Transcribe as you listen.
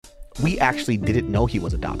we actually didn't know he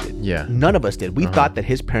was adopted. Yeah. None of us did. We thought that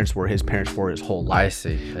his parents were his whole life. I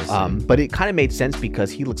see. But it kind of made sense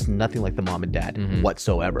because he looks nothing like the mom and dad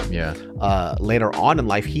whatsoever. Yeah. Later on in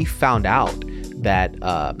life, he found out that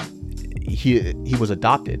he was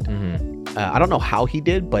adopted. I don't know how he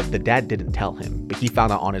did, but the dad didn't tell him. But he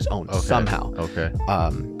found out on his own somehow. Okay.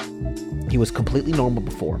 He was completely normal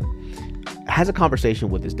before. Has a conversation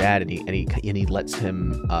with his dad, and he lets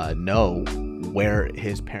him know where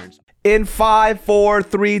his parents. In 5, 4,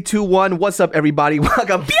 3, 2, 1. What's up, everybody?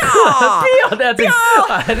 Welcome.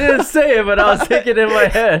 I didn't say it, but I was thinking in my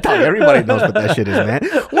head. Everybody knows what that shit is, man. Who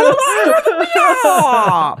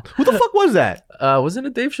the fuck was that? Wasn't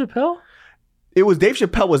it Dave Chappelle? It was Dave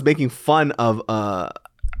Chappelle was making fun of.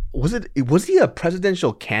 Was he a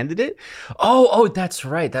presidential candidate? Oh, that's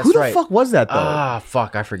right. Who the fuck was that though?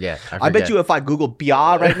 Fuck, I forget. I bet you if I Google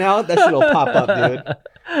Bia right now, that shit'll pop up, dude.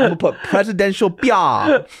 I'm gonna put presidential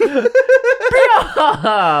Bia.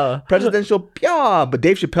 Presidential Bia. But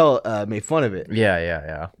Dave Chappelle made fun of it.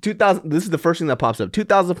 Yeah. 2000. This is the first thing that pops up.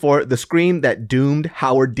 2004. The scream that doomed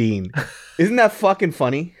Howard Dean. Isn't that fucking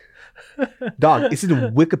funny? Dog, it's in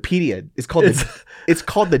Wikipedia. It's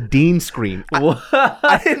called the Dean Scream.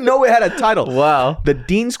 I didn't know it had a title. Wow. The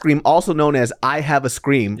Dean Scream, also known as I Have a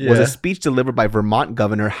Scream, was a speech delivered by Vermont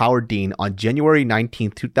Governor Howard Dean on January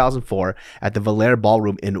 19th, 2004 at the Valere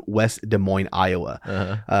Ballroom in West Des Moines, Iowa.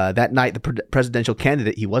 That night, the presidential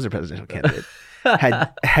candidate, he was a presidential candidate,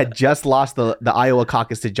 had just lost the Iowa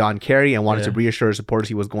caucus to John Kerry and wanted to reassure his supporters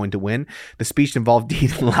he was going to win. The speech involved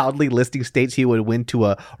Dean loudly listing states he would win to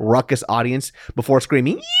a raucous audience before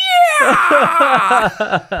screaming,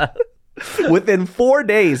 "Yeah!" Within 4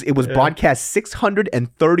 days, it was broadcast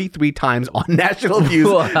 633 times on national news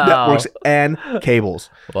networks and cables.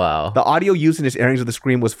 Wow. The audio used in his airings of the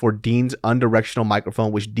scream was for Dean's unidirectional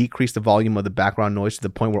microphone, which decreased the volume of the background noise to the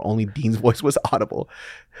point where only Dean's voice was audible.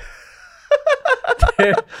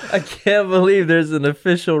 I can't believe there's an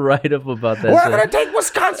official write-up about that. We're going to take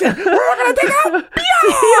Wisconsin. We're going to take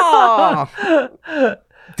out.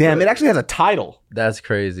 Damn, it actually has a title. That's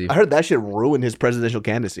crazy. I heard that shit ruined his presidential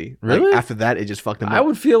candidacy. Really? Like, after that, it just fucked him up. I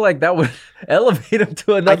would feel like that would elevate him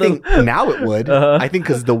to another. I think now it would. I think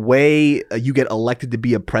because the way you get elected to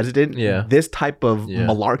be a president, this type of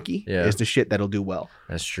malarkey is the shit that'll do well.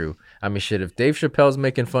 That's true. I mean, shit, if Dave Chappelle's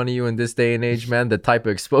making fun of you in this day and age, man, the type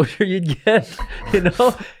of exposure you'd get, you'd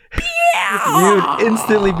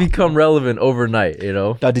instantly become relevant overnight,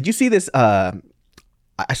 Now, did you see this?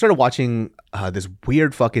 I started watching this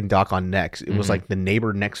weird fucking doc on Next. It was like The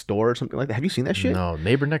Neighbor Next Door or something like that. Have you seen that shit? No,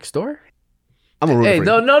 Neighbor Next Door? I'm a ruin for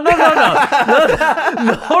no,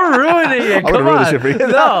 ruining it. Come on. Shit for you.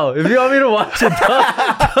 No, if you want me to watch it,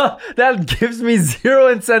 that gives me zero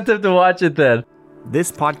incentive to watch it then.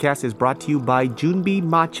 This podcast is brought to you by Junbi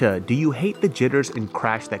Matcha. Do you hate the jitters and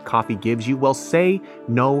crash that coffee gives you? Well, say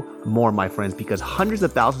no more, my friends, because hundreds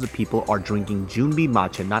of thousands of people are drinking Junbi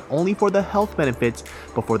Matcha, not only for the health benefits,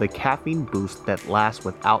 but for the caffeine boost that lasts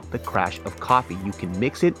without the crash of coffee. You can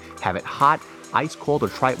mix it, have it hot, ice cold, or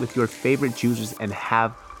try it with your favorite juices and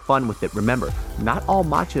have fun with it. Remember, not all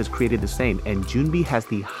matcha is created the same, and Junbi has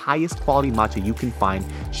the highest quality matcha you can find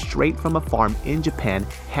straight from a farm in Japan,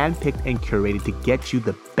 handpicked and curated to get you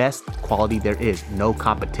the best quality there is. No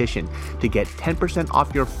competition. To get 10%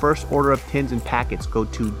 off your first order of tins and packets, go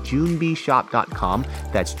to junbishop.com.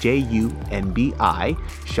 That's JUNBI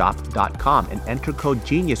shop.com and enter code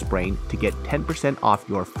GeniusBrain to get 10% off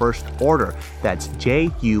your first order. That's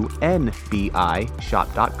JUNBI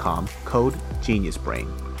shop.com, code GeniusBrain.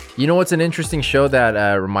 You know what's an interesting show that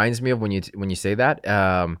reminds me of when you say that?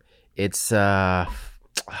 It's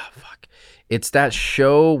It's that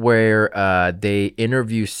show where they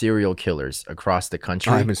interview serial killers across the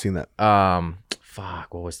country. I haven't seen that.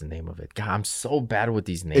 What was the name of it? God, I'm so bad with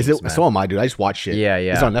these names. Is it? Man. So am I, dude. I just watch shit. Yeah.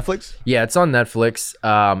 It's on Netflix? Yeah, it's on Netflix.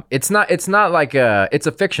 It's not like it's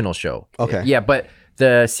a fictional show. Okay. Yeah, but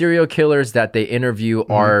the serial killers that they interview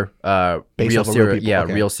are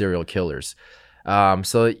real serial killers.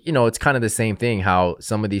 So it's kind of the same thing. How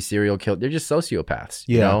some of these serial killers, they're just sociopaths.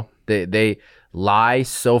 You know, they lie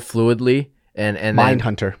so fluidly and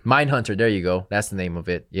Mindhunter. There you go. That's the name of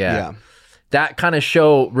it. Yeah. That kind of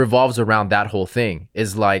show revolves around that whole thing.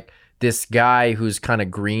 Is like this guy who's kind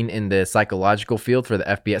of green in the psychological field for the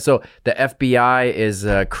FBI. So the FBI is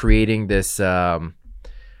creating this. They're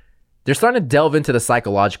starting to delve into the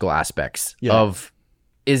psychological aspects of.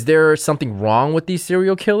 Is there something wrong with these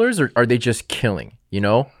serial killers, or are they just killing?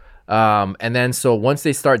 And then so once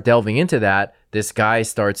they start delving into that, this guy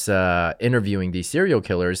starts interviewing these serial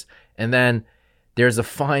killers, and then there's a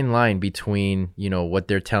fine line between, you know, what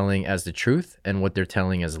they're telling as the truth and what they're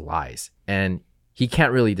telling as lies. And he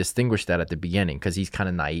can't really distinguish that at the beginning because he's kind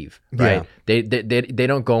of naive, right? Yeah. They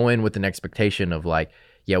don't go in with an expectation of like,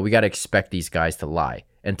 yeah, we got to expect these guys to lie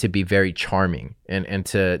and to be very charming and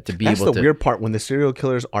to be That's able to. That's the weird part when the serial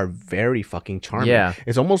killers are very fucking charming. Yeah.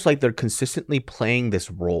 It's almost like they're consistently playing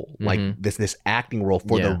this role, like this acting role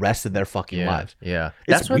for the rest of their fucking lives. Yeah.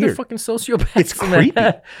 That's why they're fucking sociopaths. It's creepy.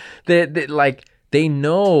 They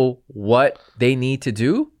know what they need to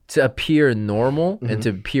do to appear normal and to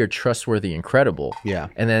appear trustworthy and credible. Yeah.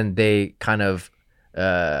 And then they kind of,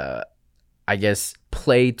 I guess,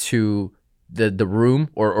 play to the room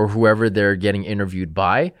or whoever they're getting interviewed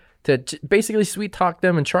by to basically sweet talk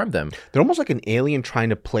them and charm them. They're almost like an alien trying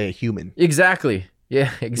to play a human. Exactly.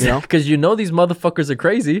 Yeah, exactly. Because you know these motherfuckers are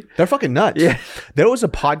crazy. They're fucking nuts. Yeah. There was a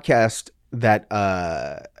podcast that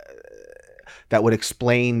that would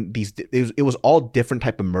explain these. It was all different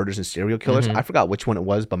type of murders and serial killers. I forgot which one it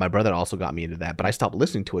was, but my brother also got me into that. But I stopped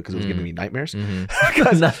listening to it because it was giving me nightmares.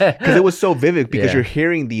 Because it was so vivid. Because you're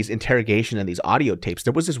hearing these interrogation and these audio tapes.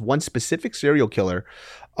 There was this one specific serial killer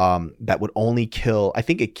that would only kill. I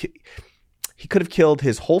think he could have killed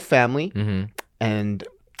his whole family. And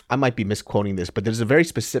I might be misquoting this, but there's a very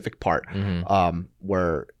specific part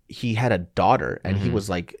where he had a daughter and he was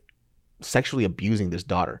like sexually abusing this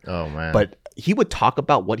daughter. Oh man. But he would talk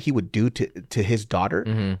about what he would do to his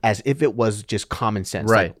daughter as if it was just common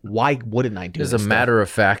sense. Right. Like, why wouldn't I do this? As a matter of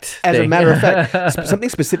fact. As a matter of fact. Something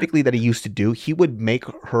specifically that he used to do, he would make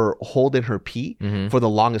her hold in her pee for the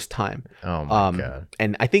longest time. Oh my God.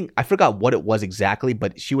 And I forgot what it was exactly,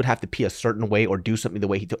 but she would have to pee a certain way or do something the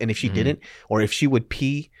way he did. And if she didn't, or if she would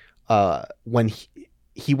pee when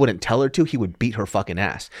he wouldn't tell her to, he would beat her fucking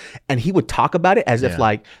ass. And he would talk about it as if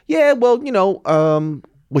like, yeah, well, you know,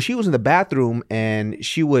 well, she was in the bathroom and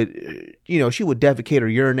she would, you know, she would defecate or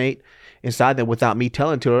urinate inside there without me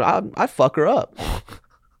telling to her. I'd fuck her up.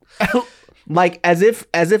 Like as if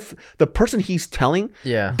the person he's telling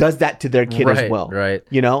does that to their kid as well. Right.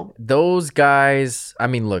 You know? Those guys, I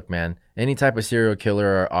mean, look, man, any type of serial killer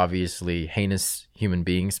are obviously heinous human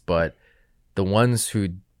beings, but the ones who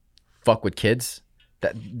fuck with kids,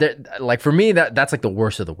 like for me, that's like the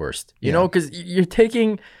worst of the worst. You know, because you're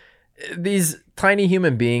taking these tiny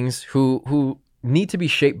human beings who need to be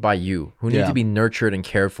shaped by you, who need to be nurtured and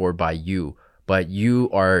cared for by you, but you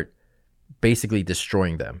are basically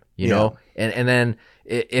destroying them, you know? And then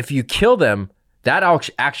if you kill them, that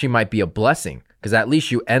actually might be a blessing because at least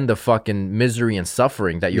you end the fucking misery and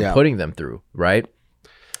suffering that you're putting them through, right?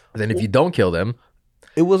 Then if you don't kill them,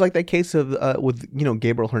 it was like that case of with, you know,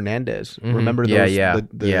 Gabriel Hernandez. Remember those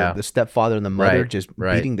the stepfather and the mother just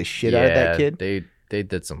beating the shit out of that kid? They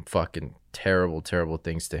did some fucking terrible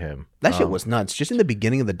things to him. That shit was nuts. Just in the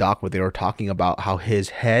beginning of the doc where they were talking about how his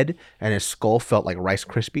head and his skull felt like Rice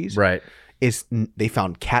Krispies. Right. They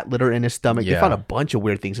found cat litter in his stomach. They found a bunch of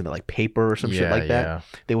weird things in there, like paper or some shit like that.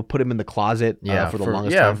 They would put him in the closet for the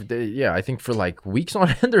longest time. I think for like weeks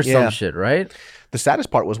on end or some shit, right? The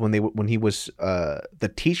saddest part was when he was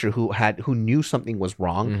the teacher who knew something was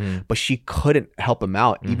wrong, but she couldn't help him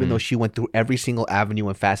out, even though she went through every single avenue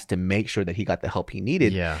and facet to make sure that he got the help he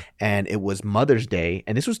needed. Yeah. And it was Mother's Day,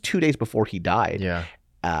 and this was 2 days before he died. Yeah.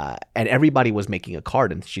 And everybody was making a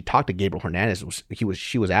card, and she talked to Gabriel Hernandez.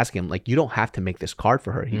 She was asking him, like, you don't have to make this card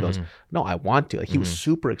for her. He goes, no, I want to. Like, he was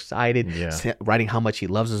super excited, writing how much he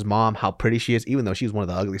loves his mom, how pretty she is, even though she's one of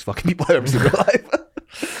the ugliest fucking people I've ever seen in my life.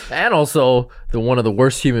 And also one of the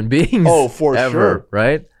worst human beings. Oh, for ever, sure,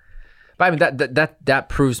 right? But I mean that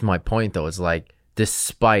proves my point though. It's like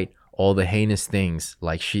despite all the heinous things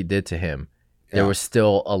like she did to him, there was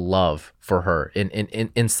still a love for her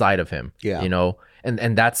inside of him. Yeah, you know.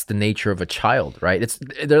 And that's the nature of a child, right?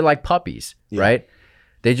 They're like puppies, right?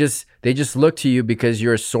 They just look to you because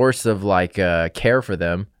you're a source of like care for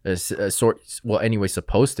them, anyway,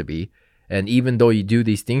 supposed to be. And even though you do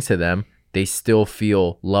these things to them, they still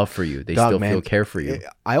feel love for you. They still feel care for you.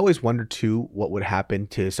 I always wonder too what would happen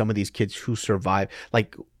to some of these kids who survive,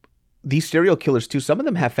 like. These serial killers too, some of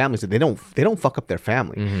them have families that they don't fuck up their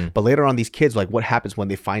family. But later on, these kids, like, what happens when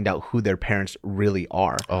they find out who their parents really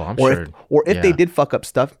are? Oh, I'm sure. If they did fuck up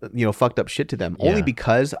stuff, you know, fucked up shit to them, only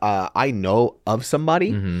because I know of somebody,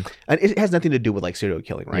 and it has nothing to do with like serial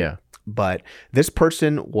killing, right? Yeah. But this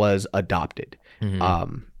person was adopted.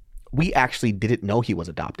 We actually didn't know he was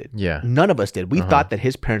adopted. Yeah. None of us did. We thought that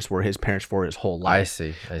his parents were his parents for his whole life. I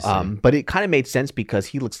see. But it kind of made sense because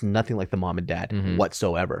he looks nothing like the mom and dad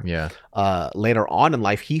whatsoever. Yeah. Later on in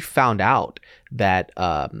life, he found out that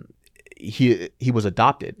he was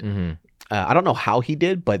adopted. I don't know how he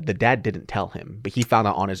did, but the dad didn't tell him, but he found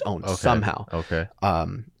out on his own somehow. Okay.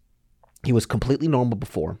 He was completely normal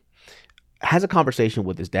before. Has a conversation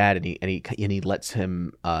with his dad, and he lets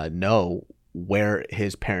him know where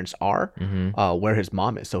his parents are, where his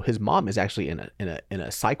mom is. So his mom is actually in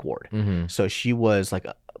a psych ward. So she was like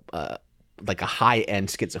a high end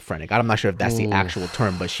schizophrenic. I'm not sure if that's the actual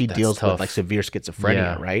term, but she deals with like severe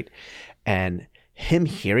schizophrenia, right? And him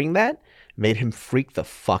hearing that made him freak the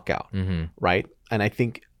fuck out, right? And I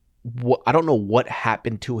think I don't know what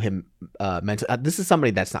happened to him mentally. This is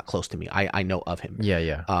somebody that's not close to me. I know of him.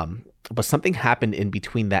 But something happened in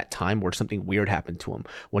between that time where something weird happened to him.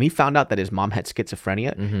 When he found out that his mom had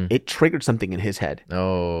schizophrenia, it triggered something in his head.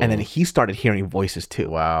 And then he started hearing voices too.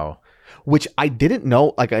 Wow. Which I didn't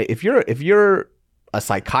know. Like, if you're a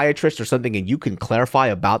psychiatrist or something and you can clarify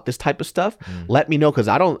about this type of stuff, let me know, because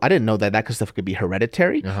I didn't know that stuff could be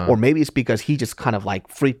hereditary, or maybe it's because he just kind of like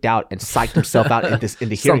freaked out and psyched himself out into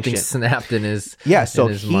hearing something shit. Snapped in his so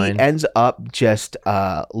in his he mind. ends up just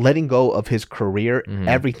letting go of his career.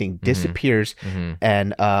 Everything disappears,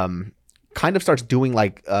 and kind of starts doing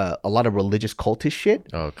like a lot of religious cultist shit.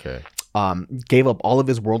 Okay. Gave up all of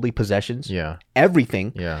his worldly possessions.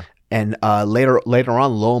 Everything. And later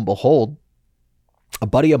on, lo and behold, a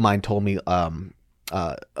buddy of mine told me,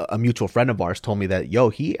 a mutual friend of ours told me that,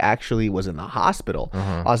 he actually was in the hospital.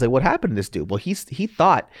 I was like, what happened to this dude? Well, he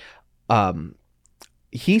thought,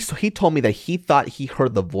 he told me that he thought he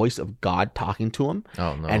heard the voice of God talking to him.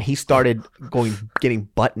 Oh no. And he started getting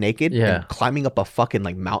butt naked and climbing up a fucking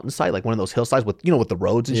like mountainside, like one of those hillsides with the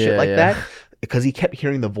roads and shit like that, because he kept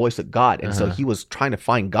hearing the voice of God. And so he was trying to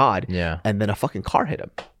find God. And then a fucking car hit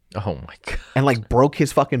him. Oh my god! And like broke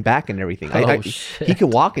his fucking back and everything. Shit. He can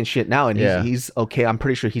walk and shit now, and he's okay. I'm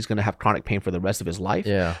pretty sure he's gonna have chronic pain for the rest of his life.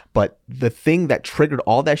 But the thing that triggered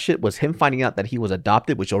all that shit was him finding out that he was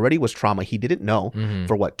adopted, which already was trauma he didn't know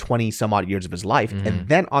for 20 some odd years of his life, and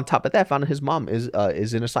then on top of that, found out his mom is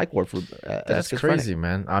in a psych ward for. That's crazy,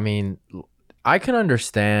 man. I mean, I can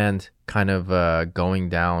understand kind of going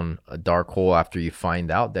down a dark hole after you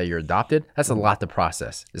find out that you're adopted. That's a lot to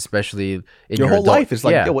process, especially in your whole life is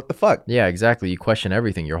like, what the fuck? Yeah, exactly. You question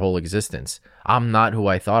everything, your whole existence. I'm not who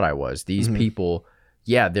I thought I was. These people,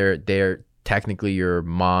 they're technically your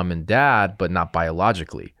mom and dad, but not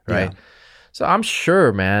biologically, right? So I'm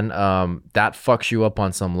sure, man, that fucks you up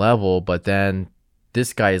on some level, but then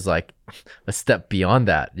this guy is like a step beyond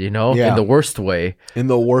that, in the worst way. In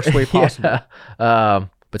the worst way possible.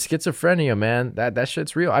 But schizophrenia, man, that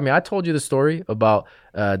shit's real. I mean, I told you the story about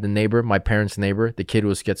the neighbor, my parents' neighbor. The kid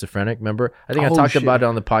was schizophrenic, remember? I think I talked about it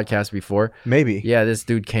on the podcast before. Maybe. Yeah, this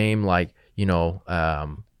dude came like,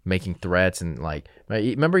 making threats and like,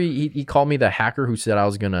 remember he called me the hacker who said I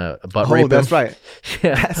was going to butt rape him? That's right.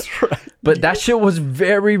 That's right. But that shit was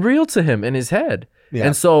very real to him in his head. Yeah.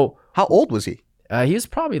 And so. How old was he? He was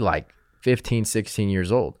probably like 15, 16 years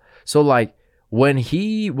old. So like when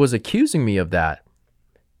he was accusing me of that,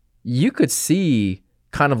 you could see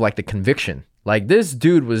kind of like the conviction. Like this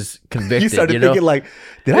dude was convicted. You started thinking like,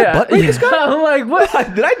 did I butt rape this guy? I'm like, what?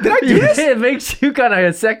 Did I do this? It makes you kind of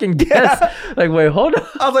a second guess. Like, wait, hold on.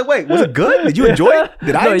 I was like, wait, was it good? Did you enjoy it?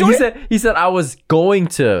 Did I enjoy it? He said I was going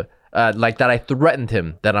to, like that I threatened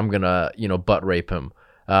him that I'm going to, butt rape him.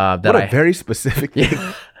 Very specific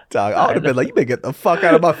thing. Dog, I would have been like, you better get the fuck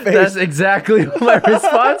out of my face. That's exactly what my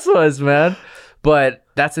response was, man. But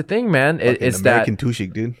that's the thing, man. It's American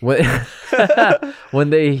Tushik, dude. When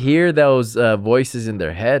they hear those voices in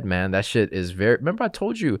their head, man, that shit is very. Remember, I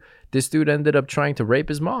told you this dude ended up trying to rape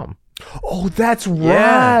his mom. Oh, that's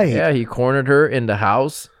right. Yeah, he cornered her in the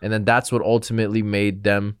house, and then that's what ultimately made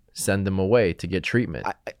them send him away to get treatment.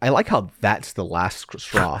 I like how that's the last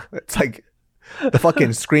straw. It's like. The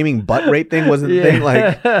fucking screaming butt rape thing wasn't the thing.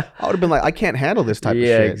 Like, I would have been like, I can't handle this type of shit.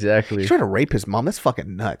 Yeah, exactly. He's trying to rape his mom. That's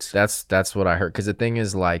fucking nuts. That's what I heard. Because the thing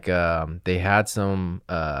is, like, they had some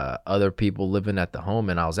other people living at the home,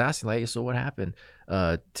 and I was asking, like, so what happened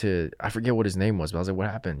to? I forget what his name was, but I was like, what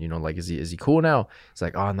happened? Like, is he cool now? It's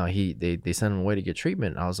like, oh no, they sent him away to get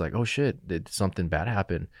treatment. And I was like, oh shit, did something bad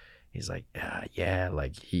happen? He's like, yeah,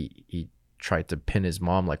 like he tried to pin his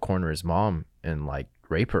mom, like corner his mom, and like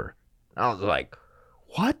rape her. I was like,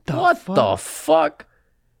 what the fuck?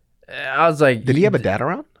 I was like, did he have a dad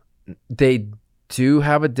around? They do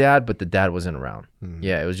have a dad, but the dad wasn't around.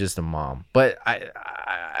 Yeah, it was just a mom. But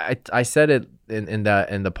I said it in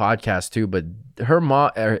the podcast too. But her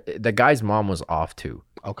mom, the guy's mom, was off too.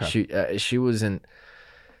 Okay, she wasn't.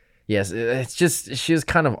 Yes, it's just she was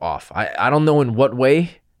kind of off. I don't know in what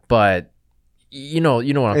way, but you know what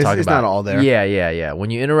I'm talking about. It's not all there. Yeah. When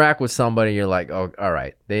you interact with somebody, you're like, oh, all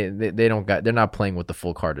right. They're not playing with the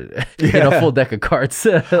full card, full deck of cards.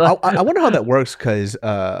 I wonder how that works because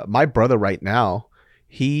my brother right now,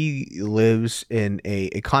 he lives in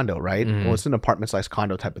a condo, right? Mm-hmm. Well, it's an apartment-sized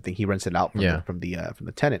condo type of thing. He rents it out from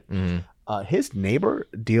the tenant. Mm-hmm. His neighbor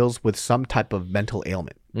deals with some type of mental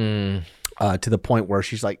ailment to the point where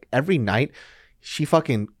she's like every night. She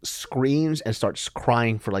fucking screams and starts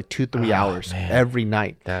crying for like 2-3 hours every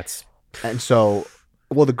night. And so,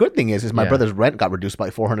 well, the good thing is my brother's rent got reduced by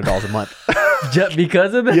 $400 a month. Just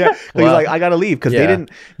because of that? Yeah. Wow. He's like, I got to leave because they didn't,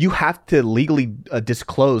 you have to legally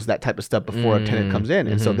disclose that type of stuff before a tenant comes in.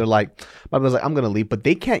 And so they're like, my brother's like, I'm going to leave, but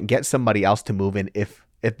they can't get somebody else to move in if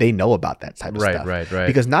they know about that type of stuff. Right.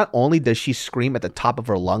 Because not only does she scream at the top of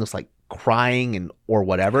her lungs, like, crying or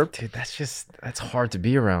whatever, dude, that's hard to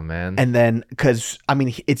be around, man. And then because I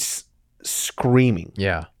mean it's screaming.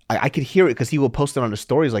 I could hear it because he will post it on his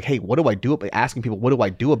stories like, hey, what do I do? Asking people, what do I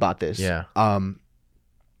do about this?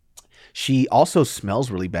 She also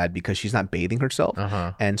smells really bad because she's not bathing herself.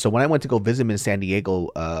 And so when I went to go visit him in San Diego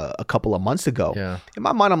a couple of months ago, in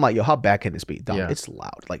my mind, I'm like, yo, how bad can this be? Dog, it's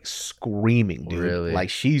loud, like screaming, dude. Really? Like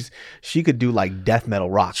she could do like death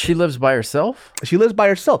metal rock. She lives by herself? She lives by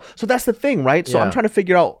herself. So that's the thing, right? So I'm trying to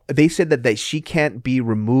figure out, they said that she can't be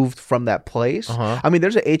removed from that place. I mean,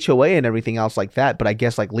 there's an HOA and everything else like that, but I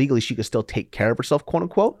guess like legally she could still take care of herself, quote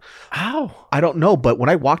unquote. How? I don't know. But when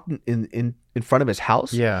I walked in front of his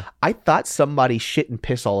house, I thought somebody shit and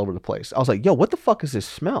piss all over the place. I was like, yo, what the fuck is this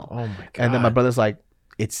smell? Oh my God. And then my brother's like,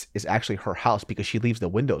 it's actually her house because she leaves the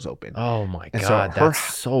windows open. Oh my God, that's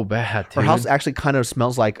so bad, dude. Her house actually kind of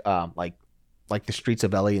smells like the streets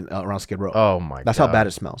of LA around Skid Row. Oh my God. That's how bad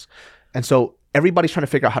it smells. And so everybody's trying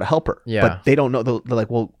to figure out how to help her. But they don't know. They're like,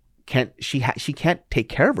 well, she can't take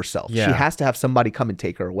care of herself. She has to have somebody come and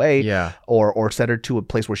take her away or send her to a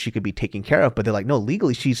place where she could be taken care of. But they're like, no,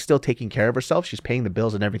 legally she's still taking care of herself. She's paying the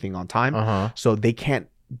bills and everything on time. So they can't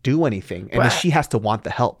do anything. And then she has to want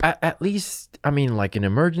the help. At least, I mean, like an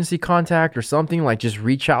emergency contact or something, like just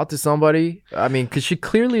reach out to somebody. I mean, because she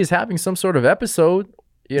clearly is having some sort of episode.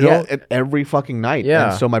 You know? Every fucking night.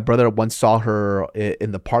 And so my brother once saw her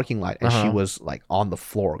in the parking lot and she was like on the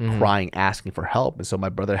floor crying, asking for help. And so my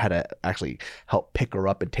brother had to actually help pick her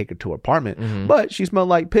up and take her to her apartment. But she smelled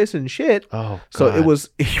like piss and shit. Oh, so he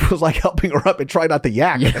was like helping her up and trying not to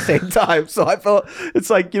yak at the same time. So I felt it's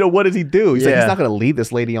like, what does he do? He's like, he's not going to leave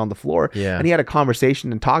this lady on the floor. And he had a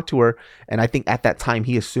conversation and talked to her. And I think at that time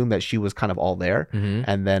he assumed that she was kind of all there.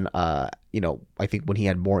 And then, I think when he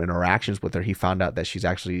had more interactions with her, he found out that she's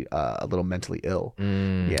actually a little mentally ill.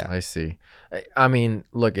 I see. I mean,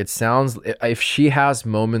 look, it sounds, if she has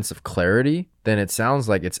moments of clarity, then it sounds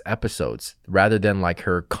like it's episodes rather than like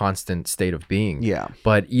her constant state of being.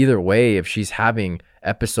 But either way, if she's having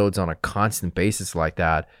episodes on a constant basis like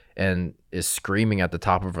that and is screaming at the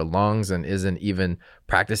top of her lungs and isn't even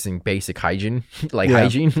practicing basic hygiene,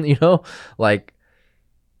 hygiene, like,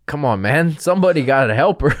 come on, man. Somebody got to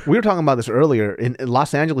help her. We were talking about this earlier. In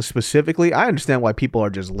Los Angeles specifically, I understand why people are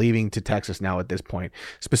just leaving to Texas now at this point.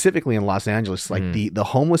 Specifically in Los Angeles, like the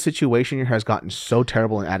homeless situation here has gotten so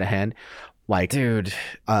terrible and out of hand. Like, dude,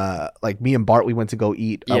 like me and Bart, we went to go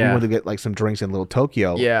eat. We went to get like some drinks in Little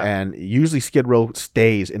Tokyo. And usually Skid Row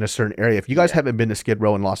stays in a certain area. If you guys haven't been to Skid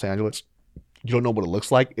Row in Los Angeles, you don't know what it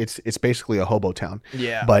looks like. It's basically a hobo town.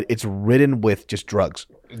 But it's ridden with just drugs.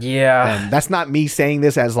 And that's not me saying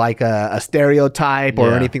this as like a stereotype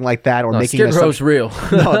or anything like that, or making Skid Row's real.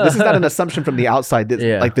 No, this is not an assumption from the outside.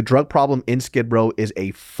 Like the drug problem in Skid Row is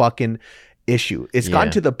a fucking issue. It's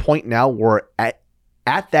gotten to the point now where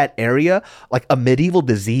at that area, like a medieval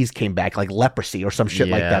disease came back, like leprosy or some shit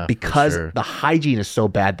like that, because the hygiene is so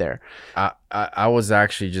bad there. I was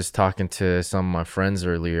actually just talking to some of my friends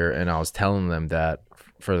earlier, and I was telling them that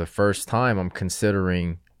for the first time, I'm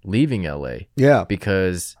considering leaving LA.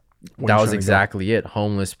 Because that was exactly it.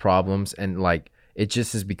 Homeless problems, and like it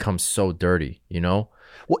just has become so dirty,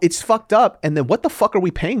 Well, it's fucked up. And then what the fuck are we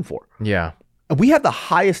paying for? We have the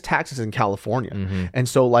highest taxes in California. And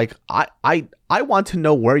so like I want to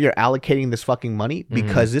know where you're allocating this fucking money,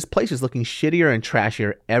 because this place is looking shittier and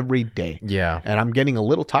trashier every day. And I'm getting a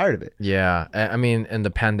little tired of it. I mean, and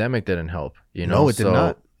the pandemic didn't help, No, it did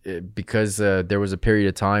not. Because there was a period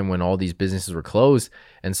of time when all these businesses were closed.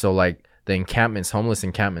 And so like the encampments, homeless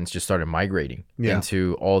encampments just started migrating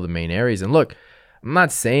into all the main areas. And look, I'm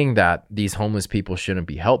not saying that these homeless people shouldn't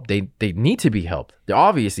be helped. They need to be helped.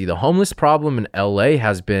 Obviously, the homeless problem in LA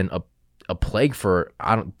has been a plague for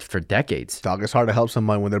decades. Dog, it's hard to help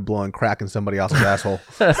somebody when they're blowing crack in somebody else's asshole.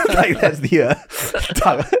 Like that's the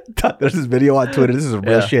there's this video on Twitter. This is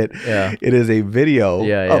real shit. Yeah. It is a video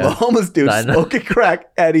of a homeless dude smoking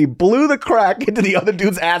crack, and he blew the crack into the other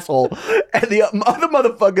dude's asshole, and the other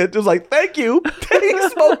motherfucker was like, "Thank you." He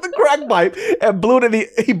smoked the crack pipe and blew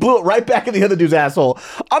it right back in the other dude's asshole.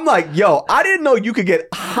 I'm like, yo, I didn't know you could get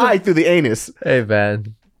high through the anus. Hey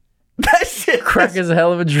man, that shit. Crack is a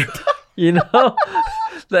hell of a drug. You know,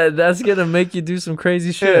 that's gonna make you do some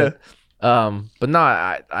crazy shit. But no,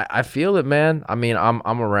 I feel it, man. I mean,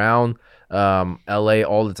 I'm around LA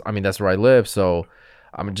all the time. I mean, that's where I live, so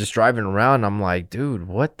I'm just driving around and I'm like, dude,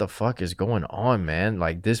 what the fuck is going on, man?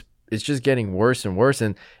 Like this, it's just getting worse and worse.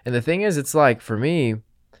 And the thing is, it's like, for me,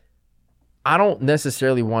 I don't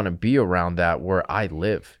necessarily want to be around that where I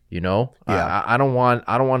live, you know? Yeah. I don't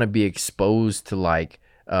want to be exposed to like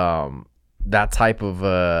that type of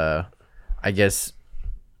I guess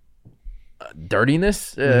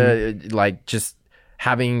dirtiness, like just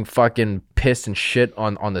having fucking piss and shit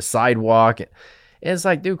on the sidewalk. And it's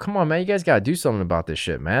like, dude, come on, man, you guys gotta do something about this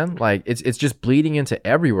shit, man. Like it's just bleeding into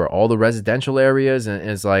everywhere, all the residential areas, and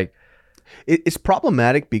it's like, it's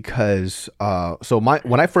problematic because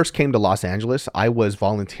when I first came to Los Angeles, I was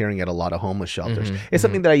volunteering at a lot of homeless shelters. It's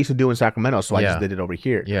something that I used to do in Sacramento, so I just did it over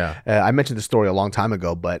here. I mentioned the story a long time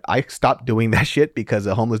ago, but I stopped doing that shit because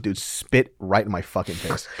a homeless dude spit right in my fucking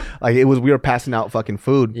face. Like we were passing out fucking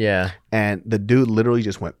food, and the dude literally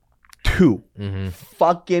just went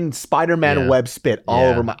fucking Spider-Man web spit all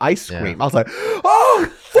over my ice cream. I was like, oh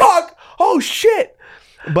fuck, oh shit.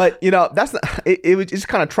 But you know, that's not, it just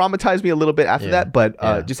kind of traumatized me a little bit after that.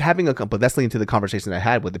 But just having but that's leading to the conversation I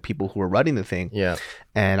had with the people who were running the thing.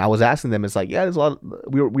 And I was asking them, it's like, there's a lot.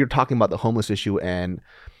 We were talking about the homeless issue, and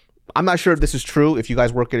I'm not sure if this is true if you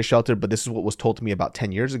guys work at a shelter, but this is what was told to me about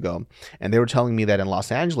 10 years ago. And they were telling me that in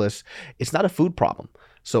Los Angeles, it's not a food problem.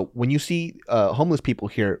 So when you see homeless people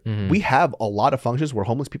here, we have a lot of functions where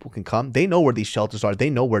homeless people can come. They know where these shelters are.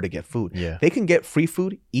 They know where to get food. They can get free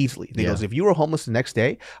food easily. They goes, if you were homeless the next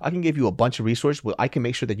day, I can give you a bunch of resources where I can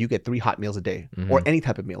make sure that you get 3 hot meals a day or any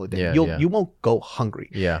type of meal a day. You won't go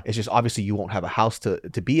hungry. It's just obviously you won't have a house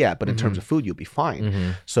to be at, but in terms of food, you'll be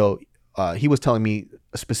fine. So he was telling me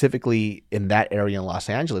specifically in that area in Los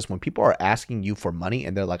Angeles, when people are asking you for money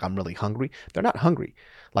and they're like, I'm really hungry, they're not hungry.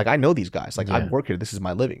 Like, I know these guys. Like, I work here. This is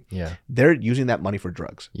my living. They're using that money for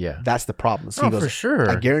drugs. That's the problem. So he goes, for sure.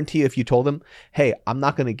 I guarantee if you told them, hey, I'm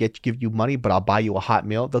not going to give you money, but I'll buy you a hot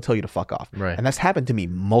meal, they'll tell you to fuck off. And that's happened to me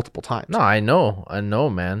multiple times. No, I know,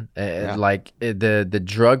 man. Like, the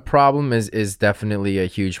drug problem is definitely a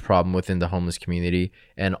huge problem within the homeless community,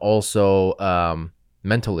 and also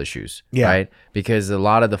mental issues, right? Because a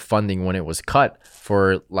lot of the funding, when it was cut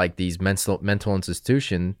for like these mental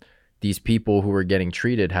institution, these people who were getting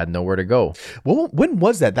treated had nowhere to go. Well, when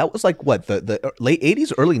was that? That was like what, the late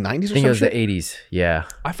 80s, early 90s or something? I think it was the 80s. Yeah.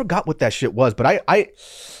 I forgot what that shit was, but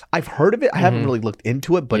I've heard of it. I haven't really looked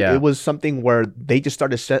into it, but it was something where they just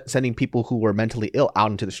started sending people who were mentally ill out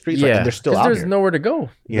into the streets. And they're still out there's here. Nowhere to go.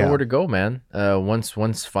 Nowhere to go, man.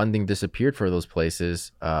 Once funding disappeared for those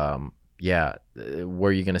places, where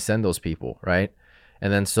are you going to send those people, right?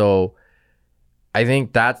 And then so I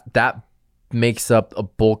think that makes up a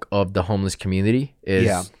bulk of the homeless community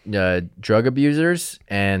is drug abusers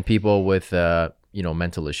and people with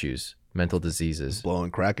mental issues, mental diseases,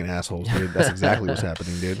 blowing crack in assholes, dude. That's exactly what's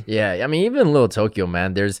happening, dude. I mean, even Little Tokyo,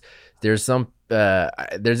 man, there's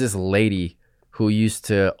this lady who used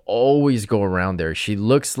to always go around there. She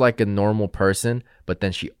looks like a normal person, but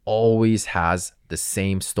then she always has the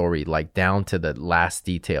same story, like down to the last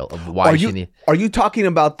detail of why Are you talking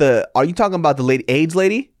about the lady AIDS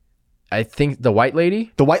lady? I think the white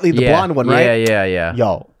lady? The white lady, the blonde one, right? Yeah.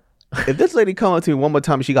 Yo, if this lady come up to me one more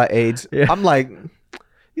time and she got AIDS, I'm like,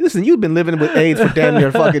 listen, you've been living with AIDS for damn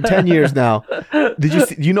near fucking 10 years now.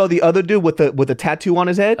 You know the other dude with the tattoo on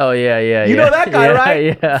his head? Oh, yeah. You know that guy,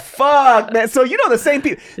 right? Yeah. Fuck, man. So you know the same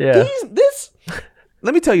people. Yeah.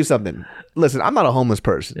 Let me tell you something. Listen, I'm not a homeless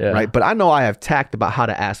person, right? But I know I have tact about how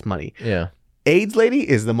to ask money. Yeah. AIDS lady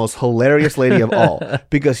is the most hilarious lady of all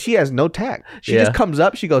because she has no tact. She just comes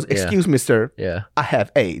up, she goes, excuse me, sir. I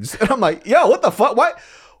have AIDS. And I'm like, yo, what the fuck? Why?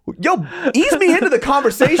 Yo, ease me into the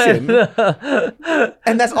conversation.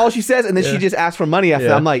 And that's all she says. And then she just asks for money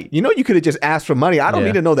after. I'm like, you could have just asked for money. I don't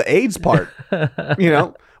need to know the AIDS part,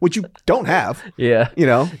 which you don't have. Yeah.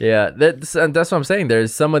 That's what I'm saying.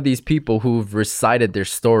 There's some of these people who've recited their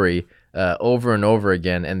story over and over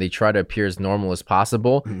again, and they try to appear as normal as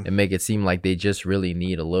possible and make it seem like they just really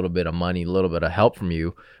need a little bit of money, a little bit of help from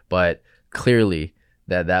you. But clearly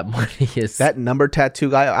that money is that number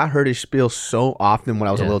tattoo guy. I heard his spiel so often when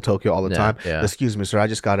I was in Little Tokyo all the time. Excuse me, sir, I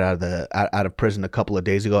just got out of prison a couple of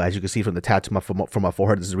days ago. As you can see from the tattoo from my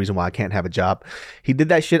forehead, this is the reason why I can't have a job. He did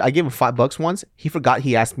that shit. I gave him $5 once. He forgot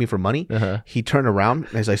he asked me for money. He turned around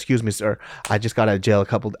and he's like, excuse me, sir, I just got out of jail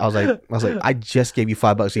I was like, I just gave you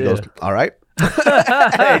 $5. He goes, all right. He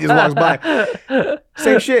just walks by.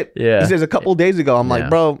 Same shit. He says a couple of days ago. I'm like,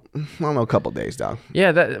 bro, I don't know, a couple of days, dog.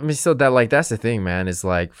 Yeah, that's the thing, man. Is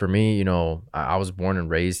like, for me, you know, I was born and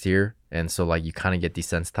raised here, and so like you kind of get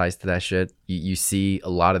desensitized to that shit. You see a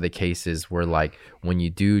lot of the cases where like when you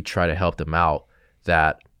do try to help them out,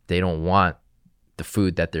 that they don't want the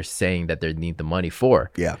food that they're saying that they need the money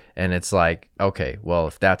for. Yeah. And it's like, okay, well,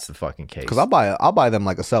 if that's the fucking case, because I'll buy them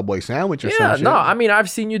like a Subway sandwich or something. No, I mean, I've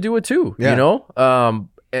seen you do it too. You know,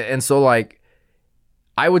 and so like,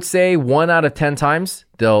 I would say 1 out of 10 times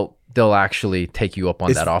they'll actually take you up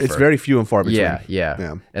on that offer. It's very few and far between.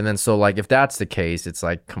 Yeah. And then so like, if that's the case, it's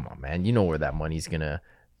like, come on, man, you know where that money's gonna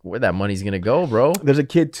go, bro. There's a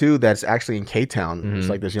kid too that's actually in K-Town. It's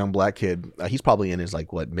like this young black kid. He's probably in his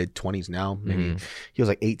like mid-20s now. Maybe he was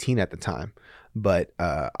like 18 at the time. But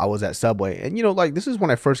I was at Subway, and you know, like this is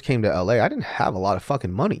when I first came to LA. I didn't have a lot of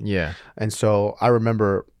fucking money. Yeah. And so I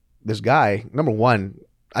remember this guy. Number one,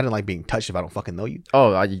 I didn't like being touched if I don't fucking know you.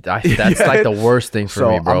 Oh, that's like the worst thing for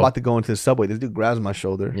me, bro. I'm about to go into the Subway. This dude grabs my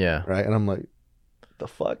shoulder. Yeah. Right. And I'm like, the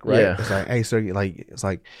fuck, right? Yeah. It's like, hey, sir, it's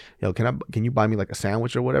like, yo, can you buy me like a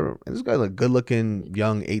sandwich or whatever? And this guy's a good looking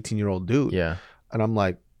young 18-year-old dude. Yeah. And I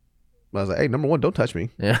was like, hey, number one, don't touch me.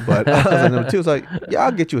 Yeah. But I was like, number two, it's like, yeah,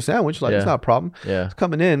 I'll get you a sandwich. Like, it's not a problem. Yeah. It's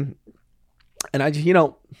coming in. And I just, you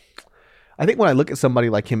know, I think when I look at somebody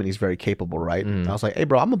like him and he's very capable, right? I was like, hey,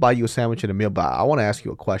 bro, I'm going to buy you a sandwich and a meal, but I want to ask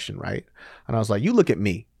you a question, right? And I was like, you look at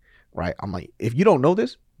me, right? I'm like, if you don't know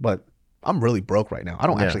this, but I'm really broke right now. I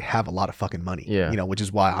don't actually have a lot of fucking money, you know, which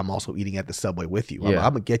is why I'm also eating at the Subway with you. I'm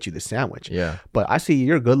going to get you the sandwich. Yeah. But I see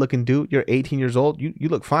you're a good looking dude. You're 18 years old. You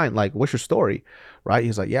look fine. Like, what's your story? Right.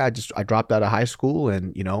 He's like, yeah, I dropped out of high school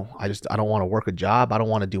and, you know, I don't want to work a job. I don't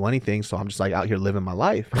want to do anything. So I'm just like out here living my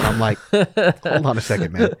life. And I'm like, hold on a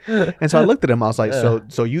second, man. And so I looked at him. I was like,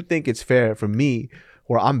 so you think it's fair for me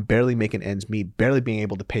where I'm barely making ends meet, barely being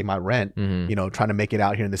able to pay my rent, you know, trying to make it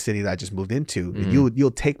out here in the city that I just moved into.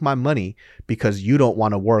 You'll take my money because you don't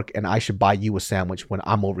want to work and I should buy you a sandwich when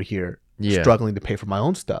I'm over here struggling to pay for my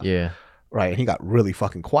own stuff. Yeah. Right. And he got really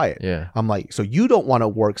fucking quiet. Yeah. I'm like, so you don't want to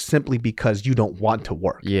work simply because you don't want to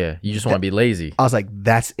work. Yeah. You just want to be lazy. I was like,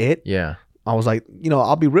 that's it? Yeah. I was like, you know,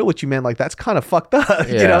 I'll be real with you, man. Like, that's kind of fucked up,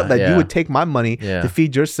 you know, that you would take my money to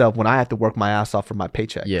feed yourself when I have to work my ass off for my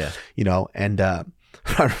paycheck. Yeah. You know, and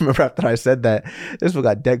I remember after I said that, this one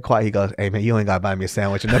got dead quiet. He goes, hey, man, you ain't got to buy me a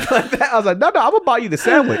sandwich. And nothing like that. I was like, no, I'm going to buy you the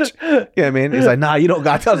sandwich. Yeah, man. He's like, nah, you don't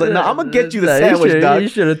got to. I was like, no, I'm going to get you the sandwich, dog. You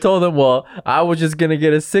should have told him, well, I was just going to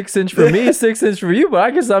get a 6-inch for me, 6-inch for you, but I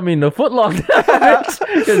guess I mean the foot-long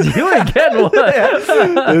because you ain't getting one.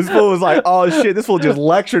 This fool was like, oh, shit, this fool just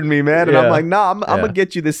lectured me, man. And I'm like, nah, I'm going to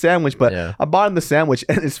get you this sandwich. But I bought him the sandwich.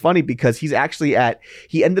 And it's funny because he's actually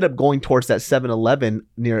he ended up going towards that 7-Eleven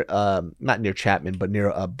near, not near Chapman, but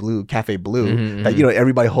near Cafe Blue, that, you know,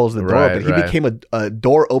 everybody holds the door open. He became a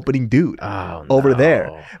door opening dude over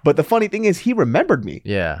there. But the funny thing is he remembered me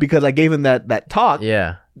because I gave him that talk.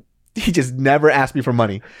 Yeah. He just never asked me for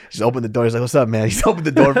money. Just opened the door. He's like, what's up, man? He's opened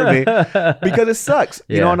the door for me because it sucks.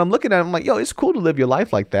 You know, and I'm looking at him like, yo, it's cool to live your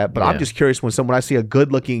life like that. But I'm just curious when I see a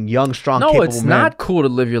good looking, young, strong, capable man. No, it's not cool to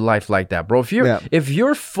live your life like that, bro. If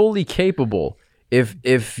you're fully capable,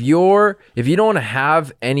 if you don't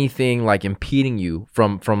have anything like impeding you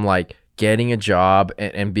from like getting a job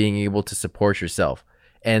and being able to support yourself,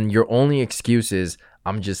 and your only excuse is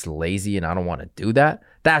I'm just lazy and I don't want to do that,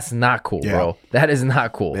 that's not cool, bro. That is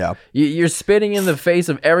not cool. Yeah. You're spitting in the face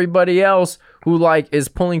of everybody else who like is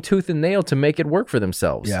pulling tooth and nail to make it work for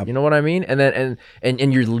themselves. Yeah. You know what I mean? And then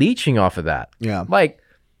and you're leeching off of that. Yeah. Like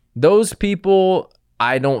those people,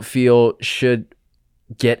 I don't feel should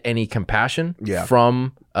get any compassion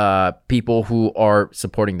from people who are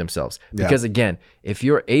supporting themselves. Because again, if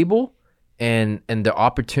you're able and the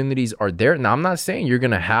opportunities are there, now I'm not saying you're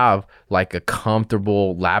gonna have like a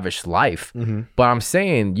comfortable, lavish life, but I'm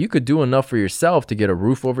saying you could do enough for yourself to get a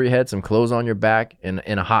roof over your head, some clothes on your back, and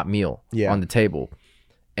a hot meal on the table.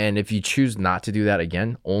 And if you choose not to do that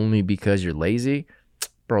again, only because you're lazy,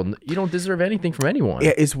 bro, you don't deserve anything from anyone.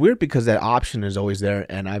 Yeah, it's weird because that option is always there,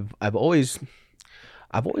 and I've always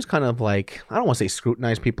kind of like, I don't want to say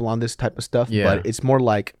scrutinized people on this type of stuff, but it's more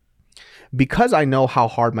like, because I know how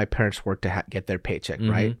hard my parents worked to get their paycheck,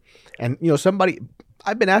 right? And, you know, somebody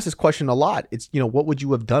I've been asked this question a lot. It's, what would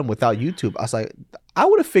you have done without YouTube? I was like, I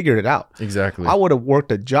would have figured it out. Exactly. I would have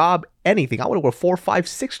worked a job, anything. I would have worked 4, 5,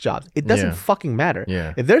 6 jobs. It doesn't fucking matter.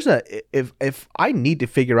 Yeah. If I need to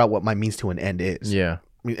figure out what my means to an end is. Yeah.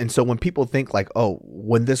 And so when people think like, oh,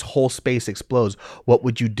 when this whole space explodes, what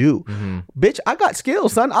would you do? Bitch, I got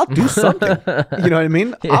skills, son. I'll do something. You know what I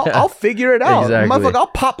mean? Yeah. I'll figure it out. Exactly. Motherfucker, I'll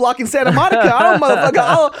pop lock in Santa Monica.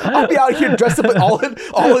 I'll be out here dressed up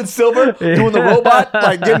all in silver, doing the robot,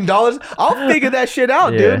 like getting dollars. I'll figure that shit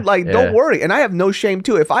out, dude. Like, don't worry. And I have no shame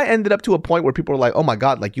too. If I ended up to a point where people are like, oh my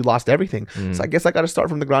God, like you lost everything. So I guess I got to start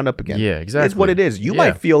from the ground up again. Yeah, exactly. It's what it is. You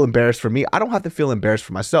might feel embarrassed for me. I don't have to feel embarrassed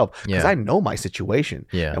for myself because I know my situation.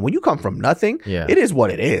 Yeah. And when you come from nothing, it is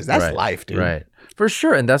what it is. That's life, dude. Right. For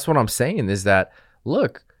sure. And that's what I'm saying is that,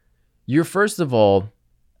 look, you're first of all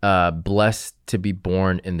blessed to be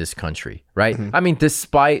born in this country, right? I mean,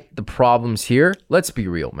 despite the problems here, let's be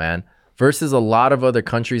real, man. Versus a lot of other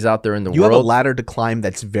countries out there in the world. You have a ladder to climb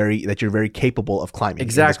that you're very capable of climbing.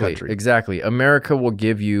 Exactly. In this country. Exactly. America will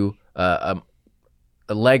give you a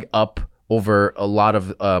leg up over a lot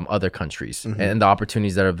of other countries and the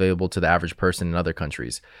opportunities that are available to the average person in other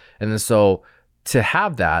countries. And then so to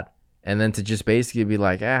have that and then to just basically be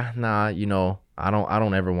like, nah, I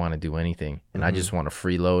don't ever want to do anything. And I just want to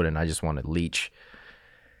freeload and I just want to leech.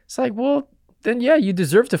 It's like, well, then you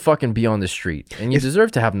deserve to fucking be on the street and you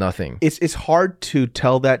deserve to have nothing. It's hard to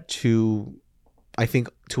tell that to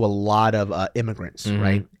a lot of immigrants,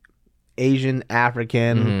 right? Asian,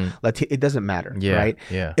 African, Latino, it doesn't matter, right?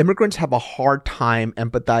 Yeah. Immigrants have a hard time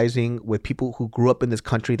empathizing with people who grew up in this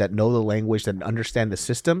country that know the language, that understand the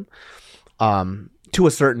system. To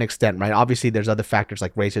a certain extent, right? Obviously, there's other factors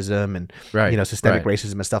like racism and systemic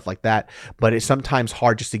racism and stuff like that. But it's sometimes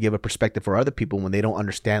hard just to give a perspective for other people when they don't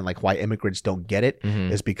understand like why immigrants don't get it.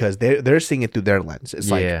 Is because they're seeing it through their lens. It's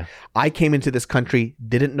like I came into this country,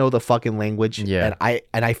 didn't know the fucking language, and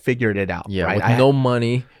I figured it out. Yeah, right? with no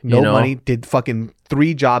money, money, did fucking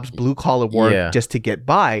 3 jobs, blue collar work just to get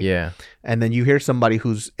by. Yeah. And then you hear somebody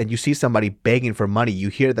you see somebody begging for money. You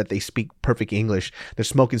hear that they speak perfect English. They're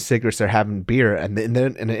smoking cigarettes. They're having beer. And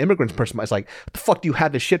then an immigrant person is like, what the fuck do you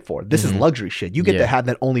have this shit for? This is luxury shit. You get to have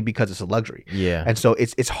that only because it's a luxury. Yeah. And so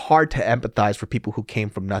it's hard to empathize for people who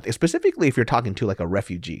came from nothing, specifically if you're talking to like a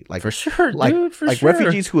refugee. Like, for sure, like, dude, for like sure.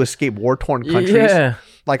 refugees who escape war-torn countries. Yeah.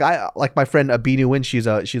 Like my friend Abinu Win, she's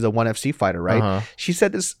a 1FC fighter, right? She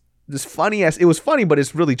said this funny ass, it was funny, but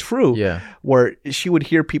it's really true. Yeah. Where she would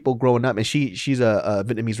hear people growing up, and she's a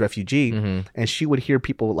Vietnamese refugee, and she would hear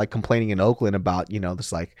people like complaining in Oakland about,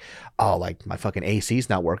 this like, oh, like my fucking AC's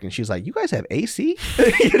not working. She's like, you guys have AC?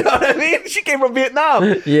 You know what I mean? She came from Vietnam.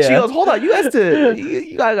 Yeah. She goes, hold on, you guys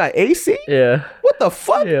got AC? Yeah. What the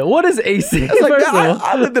fuck? Yeah. What is AC? It's like,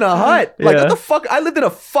 I lived in a hut. Like, what the fuck? I lived in a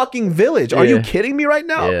fucking village. Are you kidding me right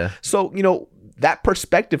now? Yeah. So, that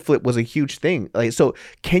perspective flip was a huge thing. Like, so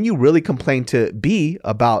can you really complain to B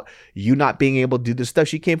about you not being able to do this stuff?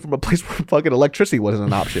 She came from a place where fucking electricity wasn't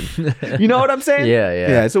an option. You know what I'm saying?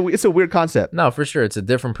 Yeah. It's a weird concept. No, for sure. It's a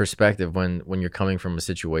different perspective when you're coming from a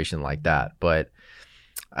situation like that. But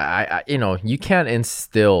I you can't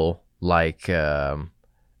instill like,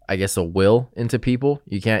 I guess a will into people.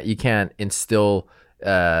 You can't instill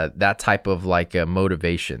that type of like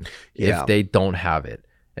motivation if they don't have it.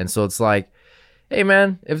 And so it's like, hey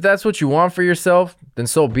man, if that's what you want for yourself, then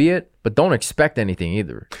so be it. But don't expect anything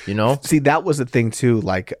either, See, that was the thing too.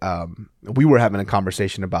 Like, we were having a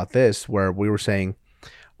conversation about this where we were saying,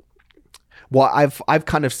 well, I've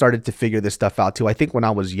kind of started to figure this stuff out too. I think when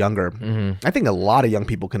I was younger, I think a lot of young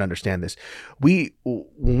people can understand this. When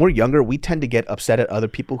we're younger, we tend to get upset at other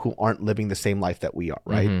people who aren't living the same life that we are,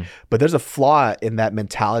 right? But there's a flaw in that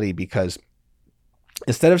mentality because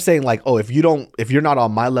instead of saying like, oh, if you're not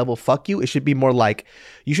on my level, fuck you, it should be more like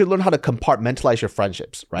you should learn how to compartmentalize your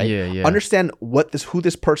friendships, right? Yeah. Understand who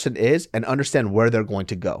this person is and understand where they're going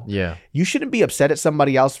to go. Yeah. You shouldn't be upset at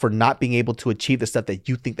somebody else for not being able to achieve the stuff that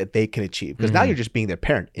you think that they can achieve. Because now you're just being their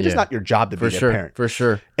parent. It is not your job to be their parent. For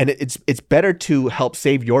sure. And it's better to help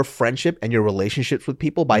save your friendship and your relationships with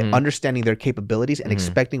people by understanding their capabilities and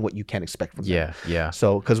expecting what you can expect from them. Yeah.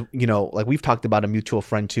 So, because, like we've talked about a mutual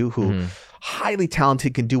friend too who highly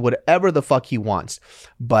talented, can do whatever the fuck he wants.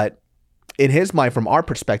 But in his mind, from our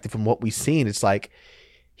perspective, from what we've seen, it's like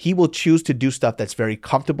he will choose to do stuff that's very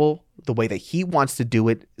comfortable the way that he wants to do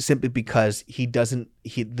it, simply because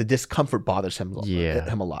the discomfort bothers him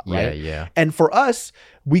a lot, right? Yeah. And for us,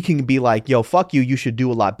 we can be like, yo, fuck you, you should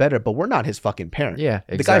do a lot better, but we're not his fucking parent. Yeah,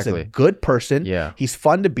 exactly. The guy's a good person. Yeah. He's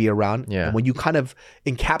fun to be around. Yeah. And when you kind of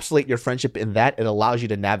encapsulate your friendship in that, it allows you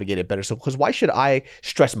to navigate it better. So, because why should I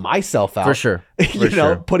stress myself out? For sure.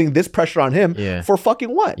 Putting this pressure on him for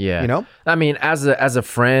fucking what? Yeah. You know? I mean, as a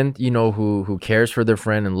friend, you know, who cares for their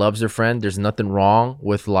friend and loves their friend, there's nothing wrong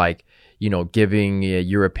with like, you know, giving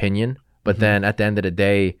your opinion. But then at the end of the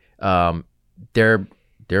day, they're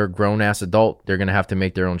a grown-ass adult. They're going to have to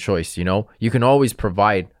make their own choice, you know? You can always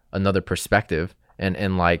provide another perspective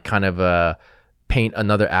and like kind of paint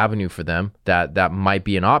another avenue for them that might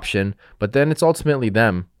be an option, but then it's ultimately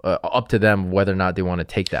them, up to them whether or not they want to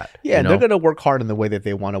take that. Yeah, you know? They're going to work hard in the way that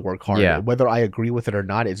they want to work hard. Yeah. Whether I agree with it or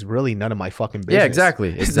not, it's really none of my fucking business. Yeah,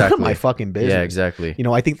 exactly. It's none of my fucking business. Yeah, exactly. You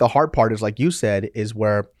know, I think the hard part is, like you said, is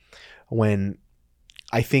when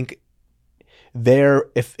I think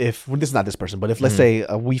if this is not this person, but if let's say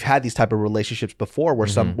we've had these type of relationships before where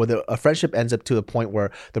where a friendship ends up to a point where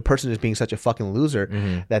the person is being such a fucking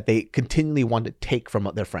loser that they continually want to take from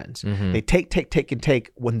their friends. They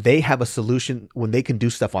take when they have a solution, when they can do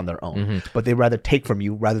stuff on their own, but they rather take from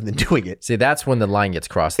you rather than doing it. See, that's when the line gets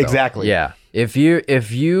crossed, though. Exactly. Yeah. If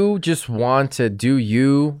you just want to do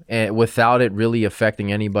you and without it really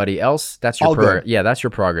affecting anybody else, that's your that's your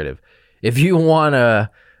prerogative. If you want a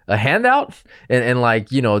handout and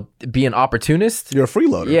like, you know, be an opportunist, you're a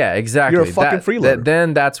freeloader. Yeah, exactly. You're a fucking freeloader.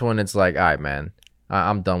 Then that's when it's like, all right, man,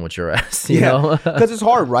 I'm done with your ass. You know, because it's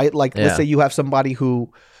hard, right? Like, let's say you have somebody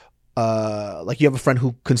who, like, you have a friend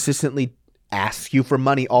who consistently asks you for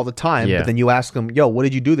money all the time, but then you ask him, yo, what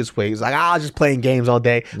did you do this way? He's like, I was just playing games all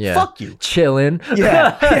day. Fuck you. Chilling.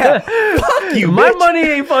 Yeah. Fuck you, my bitch. money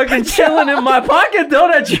ain't fucking chilling in my pocket, though.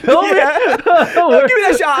 That you owe me. Give me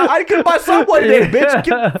that shit. I could buy Subway today,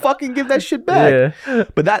 bitch. Fucking give that shit back.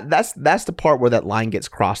 But that's the part where that line gets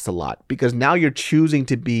crossed a lot, because now you're choosing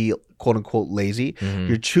to be quote unquote lazy.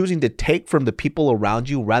 You're choosing to take from the people around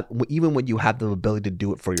you, even when you have the ability to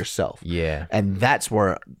do it for yourself. Yeah. And that's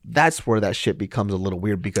where that shit becomes a little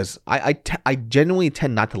weird, because I genuinely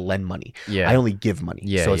tend not to lend money. I only give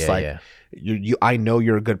money. So it's like, I know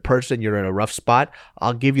you're a good person, you're in a rough spot,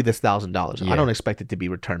 I'll give you this $1,000. I don't expect it to be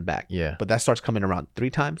returned back. But that starts coming around 3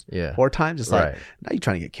 times, 4 times. It's like, now you're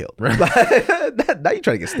trying to get killed. Now you're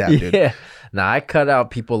trying to get stabbed, dude. Now I cut out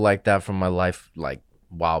people like that from my life like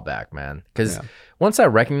a while back, man. Because once I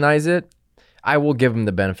recognize it, I will give them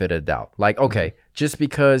the benefit of the doubt. Like, okay, just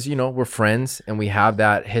because, you know, we're friends and we have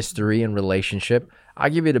that history and relationship, I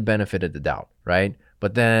give you the benefit of the doubt, right?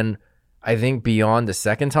 But then I think beyond the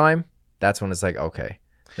second time, that's when it's like, okay,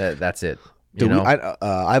 that's it. You know?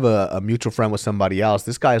 I have a mutual friend with somebody else.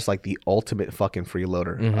 This guy is like the ultimate fucking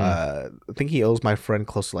freeloader. I think he owes my friend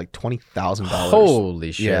close to like $20,000.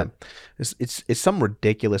 Holy shit! Yeah, it's some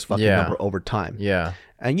ridiculous fucking number over time. Yeah,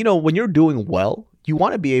 and you know, when you're doing well, you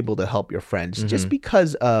want to be able to help your friends just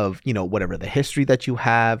because of, you know, whatever the history that you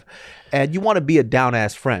have, and you want to be a down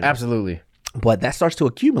ass friend. Absolutely. But that starts to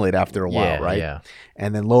accumulate after a while, right? Yeah.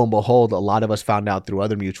 And then lo and behold, a lot of us found out through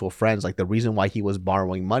other mutual friends, like the reason why he was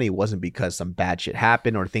borrowing money wasn't because some bad shit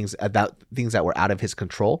happened or things that were out of his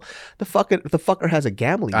control. The fucker has a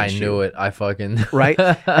gambling issue. I knew it. I fucking right.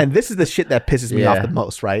 And this is the shit that pisses me off the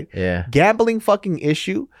most, right? Yeah. Gambling fucking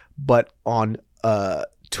issue, but on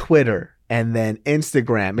Twitter and then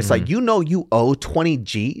Instagram, it's like, you know, you owe 20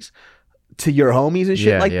 G's to your homies and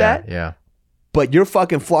shit like that. Yeah. But you're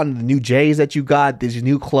fucking flaunting the new J's that you got, these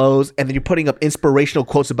new clothes, and then you're putting up inspirational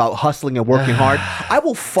quotes about hustling and working hard. I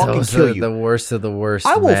will fucking kill you. The worst of the worst,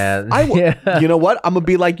 man. I will. You know what? I'm gonna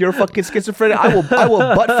be like, you're fucking schizophrenic. I will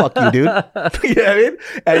butt fuck you, dude. You know what I mean?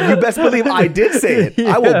 And you best believe I did say it.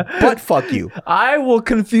 I will butt fuck you. I will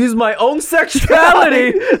confuse my own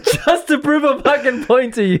sexuality just to prove a fucking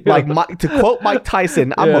point to you. Like to quote Mike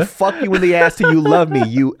Tyson, I'm gonna fuck you in the ass till you love me,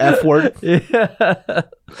 you F word.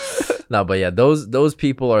 No, but yeah, those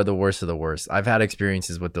people are the worst of the worst. I've had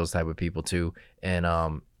experiences with those type of people too, and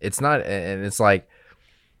it's not, and it's like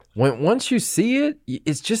once you see it,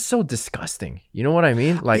 it's just so disgusting. You know what I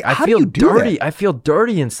mean? Like I feel dirty. That? I feel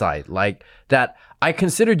dirty inside. Like that. I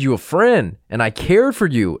considered you a friend, and I cared for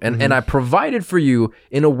you, and I provided for you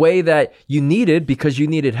in a way that you needed because you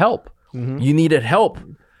needed help. You needed help,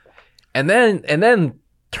 and then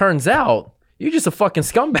turns out. You're just a fucking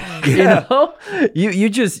scumbag, you know?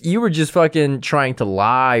 You were just fucking trying to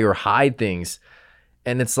lie or hide things.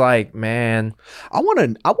 And it's like, man, I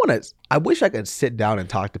wish I could sit down and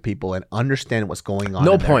talk to people and understand what's going on.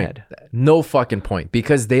 No point. No fucking point,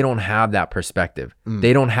 because they don't have that perspective.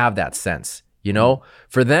 They don't have that sense, you know?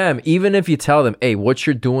 For them, even if you tell them, "Hey, what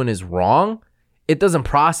you're doing is wrong," it doesn't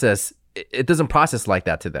process like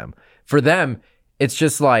that to them. For them, it's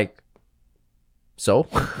just like, so?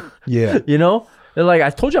 Yeah. You know? They're like, I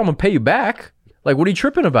told you I'm going to pay you back. Like, what are you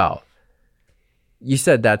tripping about? You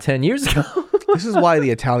said that 10 years ago. This is why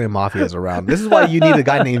the Italian mafia is around. This is why you need a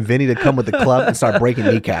guy named Vinny to come with the club and start breaking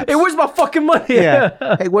kneecaps. Hey, where's my fucking money?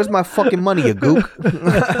 Yeah. Hey, where's my fucking money, you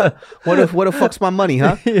gook? What the fuck's my money,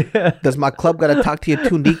 huh? Yeah. Does my club got to talk to your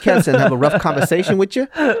two kneecaps and have a rough conversation with you?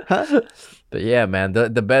 Huh? But yeah, man,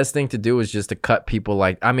 the best thing to do is just to cut people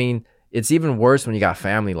like, I mean, it's even worse when you got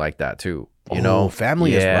family like that too. You know,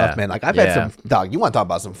 family is rough, man. Like I've had some dog. You want to talk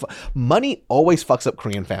about some money? Always fucks up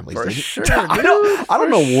Korean families. For sure, I don't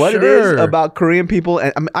know what it is about Korean people,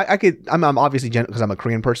 and I'm obviously because I'm a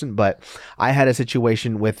Korean person, but I had a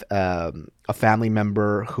situation with a family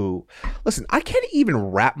member who, listen, I can't even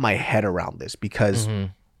wrap my head around this because.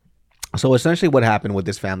 So essentially, what happened with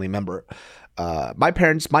this family member?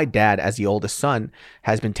 My dad, as the oldest son,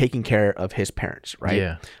 has been taking care of his parents, right?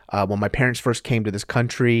 Yeah. When my parents first came to this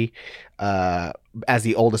country, as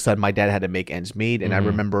the oldest son, my dad had to make ends meet. And I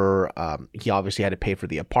remember he obviously had to pay for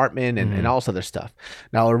the apartment and all this other stuff.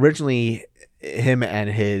 Now, originally, him and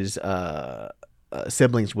his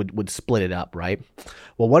siblings would split it up, right?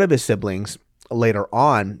 Well, one of his siblings later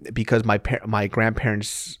on, because my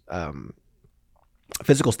grandparents'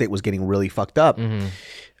 physical state was getting really fucked up,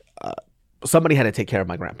 somebody had to take care of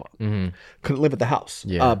my grandpa. Couldn't live at the house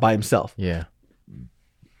by himself. Yeah.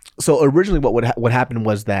 So originally what happened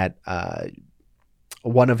was that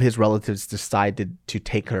one of his relatives decided to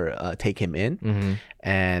take him in,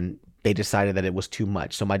 and they decided that it was too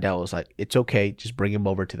much. So my dad was like, it's okay, just bring him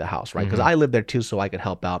over to the house, right? Because I lived there too, so I could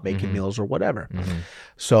help out making meals or whatever.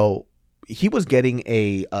 So he was getting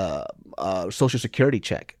a Social Security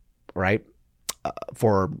check, right?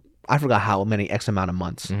 For I forgot how many X amount of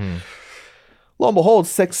months. Lo and behold,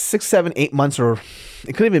 6, 7, 8 months, or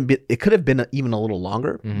it could have been even a little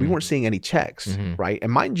longer. We weren't seeing any checks, right?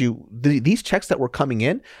 And mind you, these checks that were coming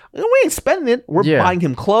in, we ain't spending it. We're buying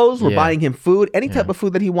him clothes, we're buying him food, any type of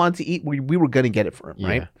food that he wanted to eat. We were gonna get it for him,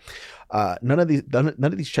 right? None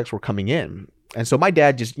of these checks were coming in. And so my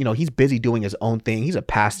dad just, he's busy doing his own thing. He's a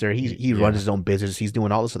pastor. He runs his own business. He's doing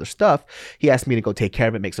all this other stuff. He asked me to go take care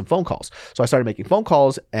of it, make some phone calls. So I started making phone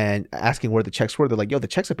calls and asking where the checks were. They're like, yo, the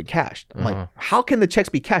checks have been cashed. I'm like, how can the checks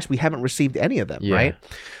be cashed? We haven't received any of them, right?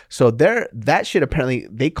 So that shit, apparently,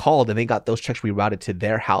 they called and they got those checks rerouted to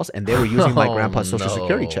their house, and they were using my grandpa's Social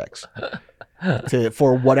Security checks.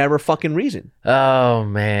 For whatever fucking reason. Oh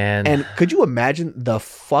man. And could you imagine the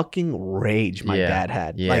fucking rage my dad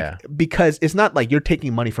had? Like, because it's not like you're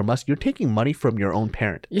taking money from us, you're taking money from your own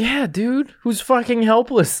parent. Yeah, dude, who's fucking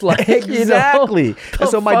helpless. Like, exactly. And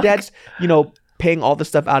so my dad's, paying all the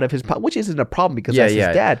stuff out of his pocket, which isn't a problem because that's his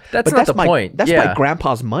dad. That's not the point. That's my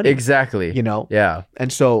grandpa's money. Exactly. Yeah.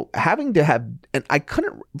 And so having to have, and I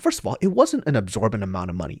couldn't, first of all, it wasn't an absorbent amount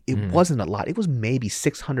of money. It wasn't a lot. It was maybe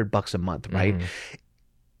 $600 a month, right?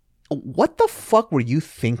 What the fuck were you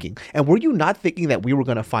thinking? And were you not thinking that we were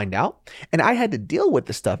going to find out? And I had to deal with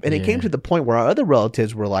this stuff. And it came to the point where our other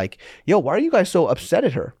relatives were like, yo, why are you guys so upset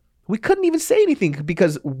at her? We couldn't even say anything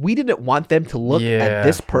because we didn't want them to look at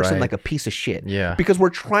this person like a piece of shit. Yeah. Because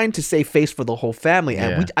we're trying to save face for the whole family,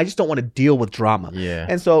 and I just don't want to deal with drama. Yeah.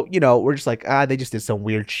 And so, we're just like, they just did some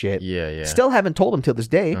weird shit. Yeah. Still haven't told them till this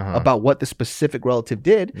day about what the specific relative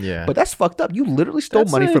did. Yeah. But that's fucked up. You literally stole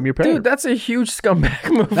money from your parents. Dude, that's a huge scumbag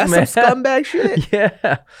move, that's man. Some scumbag shit.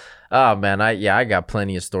 Yeah. Oh man, I got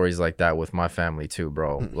plenty of stories like that with my family too,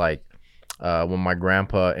 bro. Like when my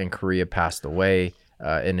grandpa in Korea passed away.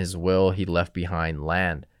 In his will, he left behind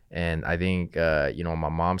land, and I think on my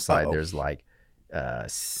mom's side, there's like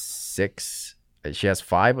 6. She has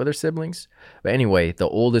 5 other siblings, but anyway, the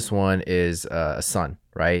oldest one is a son,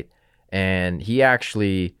 right? And he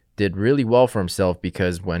actually did really well for himself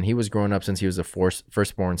because when he was growing up, since he was the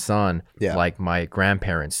firstborn son, like my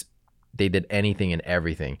grandparents, they did anything and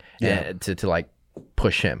everything to like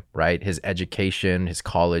push him, right? His education, his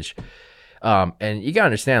college, and you gotta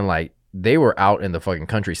understand, like. They were out in the fucking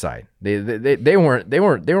countryside. They weren't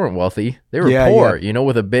wealthy. They were poor,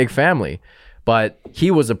 with a big family. But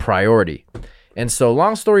he was a priority. And so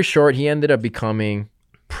long story short, he ended up becoming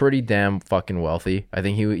pretty damn fucking wealthy. I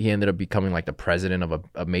think he ended up becoming like the president of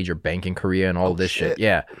a major bank in Korea and all this shit.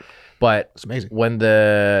 Yeah. But it's amazing.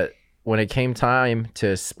 When it came time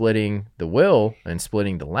to splitting the will and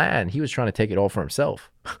splitting the land, he was trying to take it all for himself.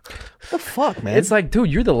 What the fuck, man? It's like,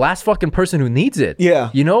 dude, you're the last fucking person who needs it. Yeah.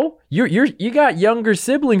 You got younger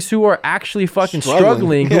siblings who are actually fucking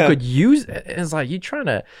struggling who could use it. It's like, you trying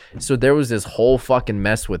to. So there was this whole fucking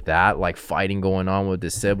mess with that, like fighting going on with the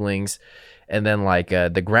siblings. And then like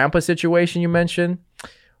the grandpa situation you mentioned.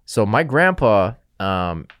 So my grandpa,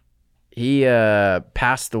 he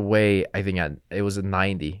passed away, I think it was at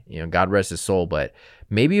 90, you know, God rest his soul, but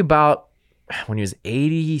maybe about when he was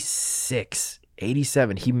 86,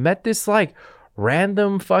 87, he met this like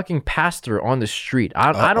random fucking pastor on the street.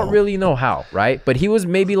 I don't really know how, right? But he was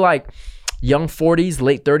maybe like young 40s,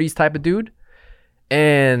 late 30s type of dude.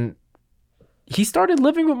 And he started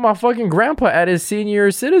living with my fucking grandpa at his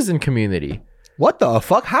senior citizen community. What the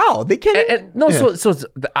fuck? How? They can't. So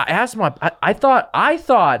I asked I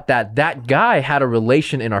thought that guy had a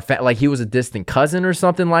relation in our family, like he was a distant cousin or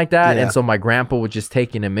something like that. Yeah. And so my grandpa was just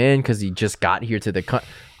taking him in because he just got here to the country.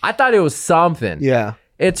 I thought it was something. Yeah.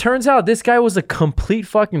 It turns out this guy was a complete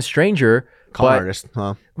fucking stranger. Artist,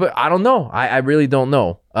 huh? But I don't know. I really don't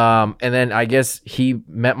know. And then I guess he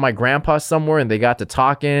met my grandpa somewhere and they got to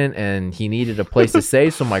talking and he needed a place to stay.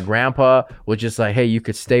 So my grandpa was just like, hey, you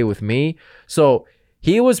could stay with me. So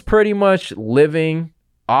he was pretty much living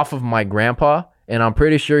off of my grandpa. And I'm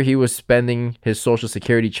pretty sure he was spending his social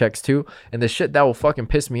security checks too. And the shit that will fucking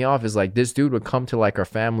piss me off is like this dude would come to like our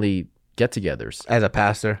family get-togethers. As a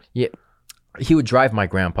pastor? Yeah. He would drive my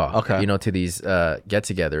grandpa, okay, you know, to these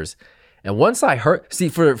get-togethers. And once I heard, see,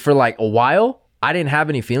 for like a while, I didn't have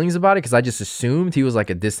any feelings about it because I just assumed he was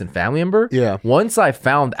like a distant family member. Yeah. Once I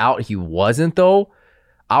found out he wasn't, though,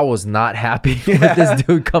 I was not happy with this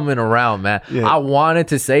dude coming around, man. Yeah. I wanted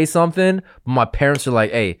to say something, but my parents are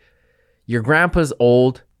like, hey, your grandpa's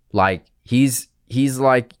old. Like, he's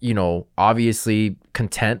like, you know, obviously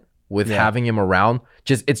content with having him around.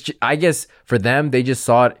 I guess for them, they just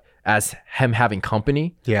saw it as him having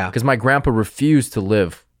company. Yeah. Because my grandpa refused to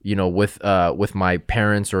live, you know, with my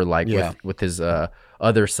parents or like with his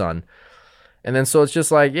other son. And then so it's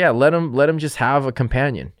just like, yeah, let him just have a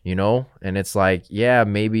companion, you know? And it's like, yeah,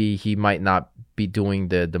 maybe he might not be doing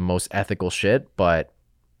the most ethical shit, but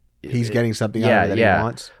he's getting something out of it that he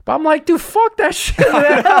wants. But I'm like, dude, fuck that shit,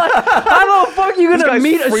 man. Like, how the fuck are you gonna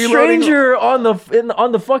meet a stranger on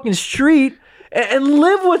the fucking street and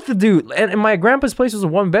live with the dude? And my grandpa's place was a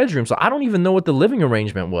 1-bedroom, so I don't even know what the living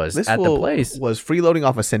arrangement was at the place. Was freeloading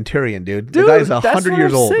off a Centurion, dude. The guy's 100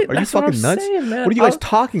 years old. Are you fucking nuts? What are you guys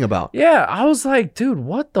talking about? Yeah, I was like, dude,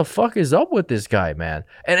 what the fuck is up with this guy, man?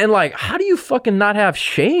 And like, how do you fucking not have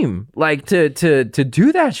shame, like to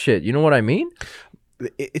do that shit? You know what I mean?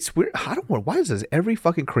 It's weird. I don't know. Why does every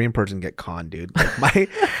fucking Korean person get conned, dude? Like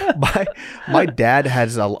my dad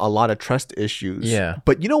has a lot of trust issues. Yeah.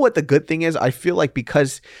 But you know what the good thing is? I feel like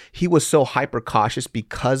because he was so hyper cautious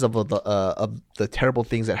because of the terrible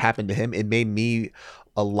things that happened to him, it made me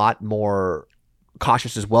a lot more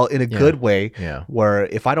cautious as well, in a good way. Yeah. Where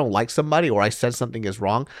if I don't like somebody or I said something is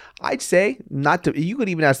wrong, I'd say not to. You could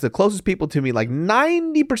even ask the closest people to me, like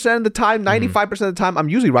 90% of the time, 95% of the time, I'm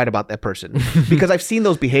usually right about that person because I've seen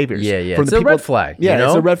those behaviors. Yeah. From it's a red flag. Yeah, you know?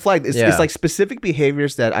 It's a red flag. It's like specific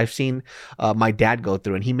behaviors that I've seen my dad go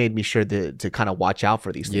through, and he made me sure to kind of watch out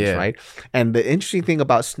for these things, right? And the interesting thing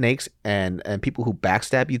about snakes and people who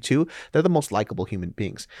backstab you too, they're the most likable human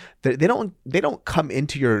beings. They don't come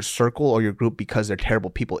into your circle or your group because they're terrible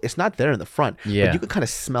people. It's not there in the front, but you can kind of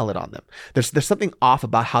smell it on them. There's something off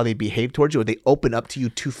about how they behave towards you, or they open up to you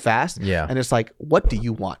too fast. And it's like, what do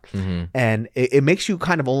you want? And it makes you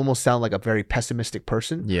kind of almost sound like a very pessimistic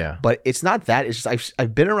person. But it's not that. It's just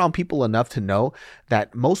I've been around people enough to know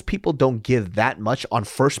that most people don't give that much on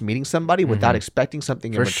first meeting somebody without expecting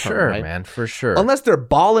something in return. For sure, right? man. For sure. Unless they're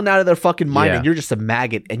balling out of their fucking mind and you're just a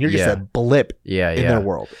maggot and you're just a blip in their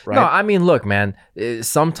world. Right? No, I mean, look, man,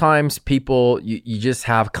 sometimes people, you just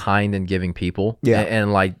have kind and giving people.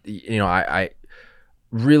 And like, you know, I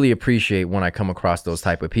really appreciate when I come across those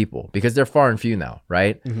type of people because they're far and few now,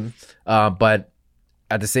 right? But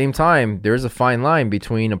at the same time, there's a fine line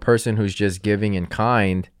between a person who's just giving and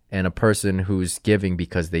kind and a person who's giving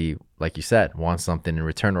because they, like you said, want something in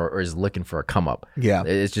return or is looking for a come up.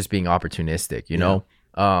 It's just being opportunistic, you know?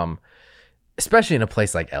 Especially in a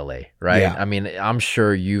place like LA, right? I mean, I'm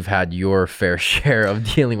sure you've had your fair share of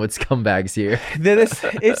dealing with scumbags here.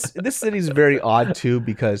 This city is very odd too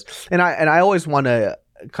because, and I always want to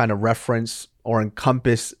kind of reference or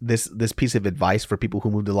encompass this piece of advice for people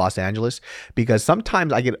who move to Los Angeles, because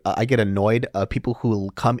sometimes I get annoyed of people who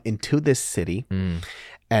will come into this city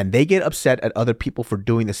and they get upset at other people for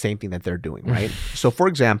doing the same thing that they're doing, right? So for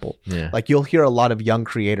example, like you'll hear a lot of young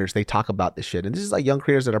creators, they talk about this shit. And this is like young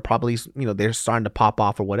creators that are probably, you know, they're starting to pop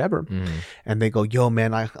off or whatever. And they go, yo,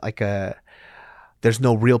 man, there's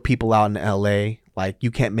no real people out in LA. Like,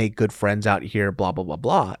 you can't make good friends out here, blah, blah, blah,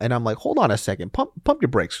 blah. And I'm like, hold on a second. Pump your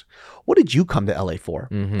brakes. What did you come to LA for?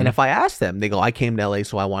 And if I ask them, they go, I came to LA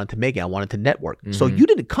so I wanted to make it. I wanted to network. So you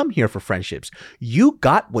didn't come here for friendships. You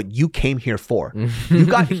got what you came here for.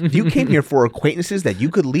 You came here for acquaintances that you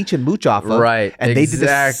could leech and mooch off of. Right. And they did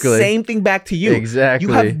the same thing back to you. Exactly.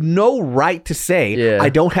 You have no right to say, I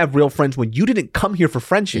don't have real friends when you didn't come here for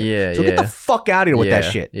friendship. So get the fuck out of here with that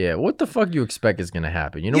shit. Yeah. What the fuck you expect is going to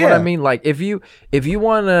happen? You know what I mean? Like, if you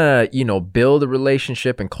want to, build a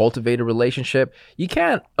relationship and cultivate a relationship, you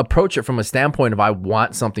can't approach it from a standpoint of I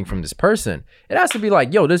want something from this person. It has to be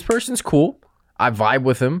like, yo, this person's cool. I vibe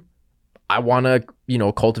with him. I want to,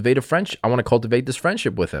 cultivate a friendship. I want to cultivate this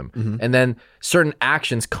friendship with him. And then certain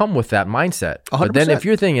actions come with that mindset. 100%. But then if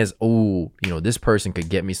your thing is, this person could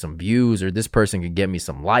get me some views or this person could get me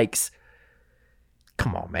some likes.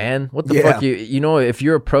 Come on, man. What the fuck? If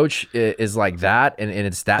your approach is like that and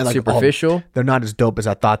it's that like, superficial. They're not as dope as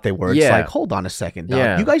I thought they were. It's like, hold on a second, dog.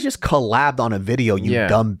 Yeah. You guys just collabed on a video, you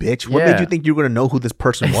dumb bitch. What made you think you were going to know who this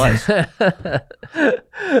person was?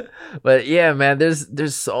 But yeah, man,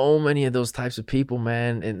 there's so many of those types of people,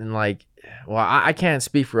 man. And like, well, I can't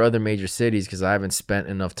speak for other major cities because I haven't spent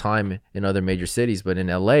enough time in other major cities. But in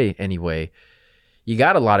LA, anyway, you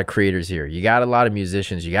got a lot of creators here. You got a lot of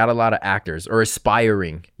musicians. You got a lot of actors or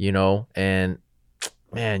aspiring, and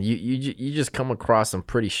man, you just come across some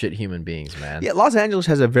pretty shit human beings, man. Yeah, Los Angeles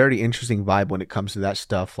has a very interesting vibe when it comes to that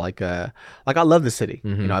stuff. Like I love the city.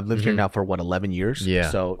 I've lived here now for 11 years.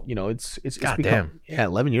 Yeah. So it's become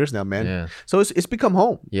 11 years now, man. Yeah. So it's become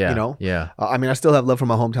home. Yeah. Yeah. I mean, I still have love for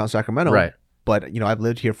my hometown, Sacramento. Right. But I've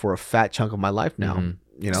lived here for a fat chunk of my life now.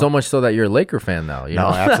 So much so that you're a Laker fan now. No,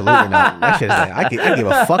 absolutely not. That shit is like, I give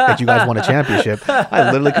a fuck that you guys won a championship.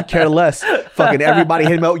 I literally could care less. Fucking everybody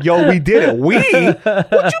hit me out. Yo, we did it. We? What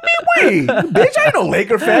you mean we? Bitch, I ain't no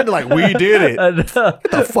Laker fan. They're like, we did it. Get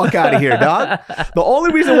the fuck out of here, dog. The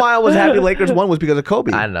only reason why I was happy Lakers won was because of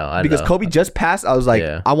Kobe. I know. Because Kobe just passed. I was like,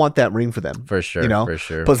 I want that ring for them. For sure. For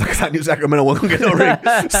sure. Plus, because I knew Sacramento wasn't going to get no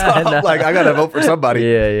ring. So I'm like, I got to vote for somebody.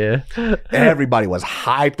 Yeah. Everybody was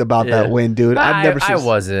hyped about that win, dude. I've never seen.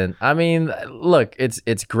 I wasn't. I mean, look,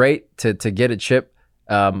 it's great to get a chip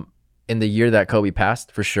in the year that Kobe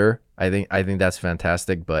passed, for sure. I think that's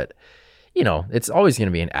fantastic, but it's always going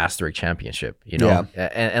to be an asterisk championship,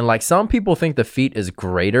 and like some people think the feat is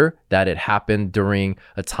greater that it happened during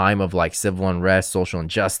a time of like civil unrest, social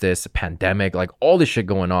injustice, a pandemic, like all this shit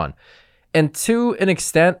going on. And to an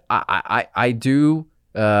extent, I do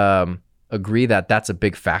agree that that's a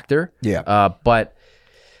big factor. Yeah. But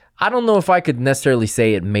I don't know if I could necessarily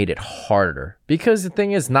say it made it harder, because the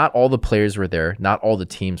thing is, not all the players were there, not all the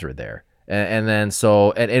teams were there, and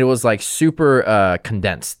it was like super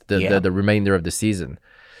condensed the remainder of the season.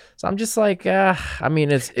 So I'm just like, I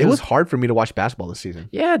mean, it was hard for me to watch basketball this season.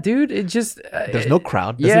 Yeah, dude, it just there's no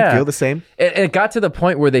crowd. Doesn't feel the same. It got to the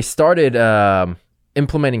point where they started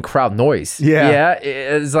implementing crowd noise. Yeah,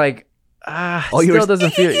 it's like. Still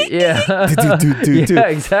doesn't feel. Yeah. Dude. Yeah,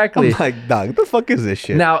 exactly. I'm like, dog, what the fuck is this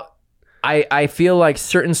shit? Now, I feel like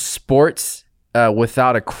certain sports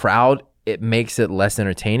without a crowd, it makes it less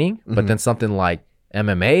entertaining. But then something like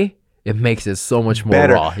MMA, it makes it so much more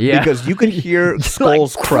better, raw. Yeah. Because you can hear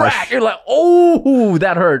skulls like crush. You're like, oh,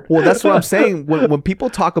 that hurt. Well, that's what I'm saying. When people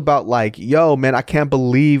talk about like, yo, man, I can't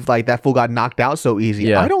believe like that fool got knocked out so easy.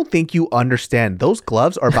 Yeah. I don't think you understand. Those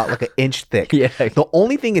gloves are about like an inch thick. Yeah. The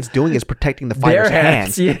only thing it's doing is protecting the fighter's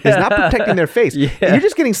hands. Yeah. It's not protecting their face. Yeah. And you're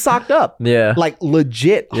just getting socked up. Yeah. Like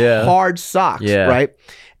legit hard socks. Yeah. Right.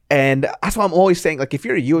 And that's why I'm always saying, like, if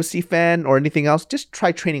you're a UFC fan or anything else, just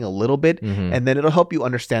try training a little bit, and then it'll help you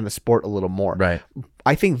understand the sport a little more. Right.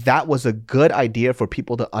 I think that was a good idea for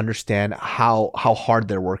people to understand how hard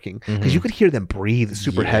they're working, because you could hear them breathe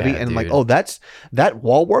super heavy, and dude. like, oh, that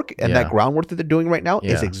wall work and that groundwork that they're doing right now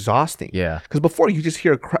is exhausting. Yeah. Because before you just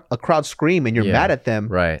hear a crowd scream and you're mad at them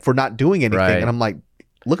for not doing anything, and I'm like,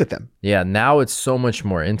 look at them. Yeah. Now it's so much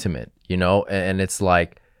more intimate, and it's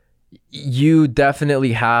like, you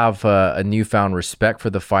definitely have a newfound respect for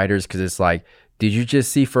the fighters, because it's like, did you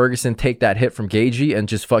just see Ferguson take that hit from Gaethje and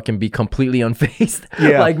just fucking be completely unfazed?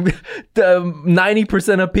 Yeah. Like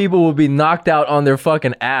 90% of people will be knocked out on their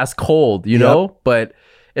fucking ass cold, know? But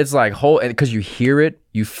it's like, because you hear it,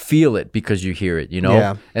 you feel it because you hear it,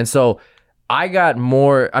 Yeah. And so I got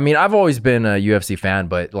more. I mean, I've always been a UFC fan,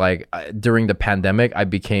 but like during the pandemic, I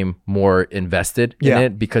became more invested in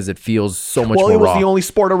it because it feels so much more raw. Well, it was the only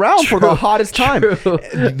sport around for the hottest time.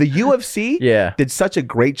 The UFC did such a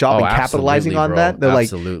great job in capitalizing on that. They're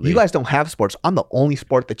like, you guys don't have sports. I'm the only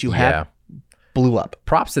sport that you have. blew up.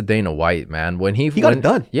 Props to Dana White, man. When he got it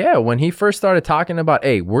done. Yeah, when he first started talking about,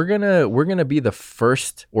 hey, we're gonna be the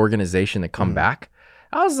first organization to come back.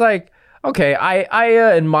 I was like, okay, I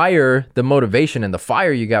admire the motivation and the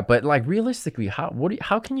fire you got, but like realistically,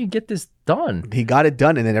 how can you get this done? He got it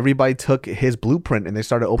done, and then everybody took his blueprint and they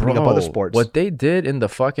started opening up other sports. What they did in the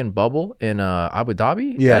fucking bubble in Abu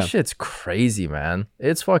Dhabi, that shit's crazy, man.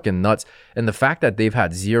 It's fucking nuts. And the fact that they've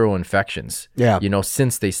had 0 infections,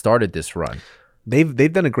 since they started this run.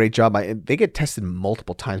 They've done a great job. They get tested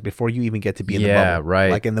multiple times before you even get to be in the bubble. Yeah, right.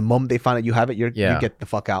 Like in the moment they find out you have it, you get the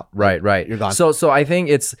fuck out. Right. You're gone. So I think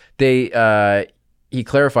he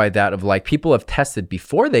clarified that of like people have tested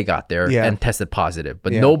before they got there and tested positive,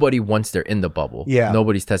 but nobody once they're in the bubble. Yeah.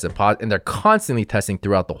 Nobody's tested positive, and they're constantly testing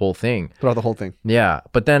throughout the whole thing. Yeah.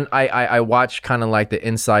 But then I watch kind of like the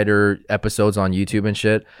insider episodes on YouTube and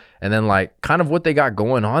shit, and then like kind of what they got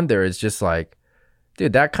going on there is just like,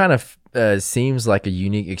 dude, that kind of seems like a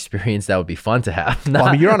unique experience that would be fun to have.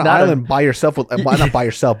 You're on an island by yourself. Not by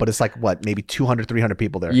yourself, but it's like what, maybe 200, 300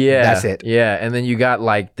 people there. Yeah, that's it. Yeah, and then you got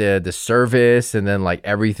like the service, and then like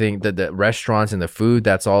everything, the restaurants and the food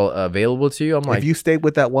that's all available to you. I'm like, if you stayed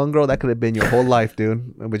with that one girl, that could have been your whole life,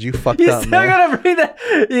 dude. But you fucked up, man. Gotta bring that.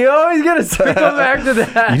 You always gotta circle back to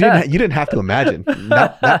that. You didn't have to imagine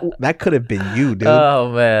that could have been you, dude.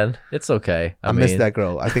 Oh man, it's okay. I miss that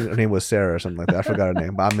girl. I think her name was Sarah or something like that. I forgot her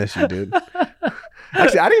name, but I miss you, dude.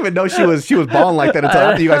 Actually, I didn't even know she was balling like that until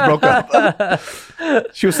after you guys broke up.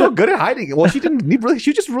 She was so good at hiding it. Well, she didn't need really. She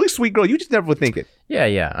was just a really sweet girl. You just never would think it.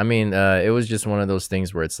 Yeah. I mean, it was just one of those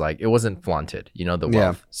things where it's like it wasn't flaunted, the wealth.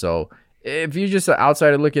 Yeah. So if you just an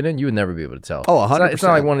outsider looking in, you would never be able to tell. Oh, 100%. It's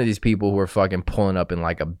not like one of these people who are fucking pulling up in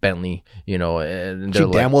like a Bentley, and she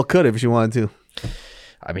damn well could if she wanted to.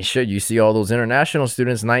 I mean, shit, you see all those international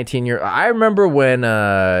students, 19 years. I remember when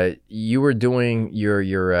you were doing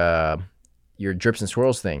your drips and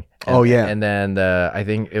swirls thing. And then I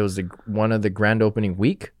think it was one of the grand opening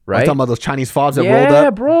week, right? I'm talking about those Chinese fobs that rolled up.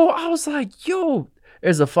 Yeah, bro. I was like, yo,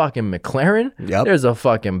 there's a fucking McLaren. Yep. There's a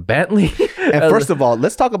fucking Bentley. And first of all,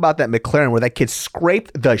 let's talk about that McLaren where that kid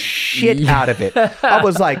scraped the shit out of it. I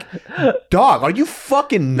was like, dog, are you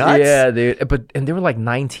fucking nuts? Yeah, dude. And they were like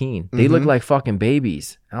 19. They look like fucking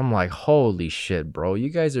babies. I'm like, holy shit, bro. You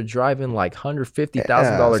guys are driving like $150,000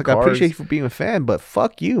 cars. I appreciate you for being a fan, but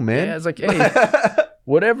fuck you, man. Yeah, it's like, hey,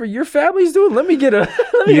 whatever your family's doing, let me get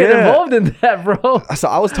involved in that, bro. So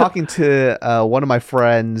I was talking to one of my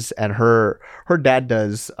friends, and her dad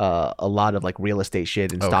does a lot of like real estate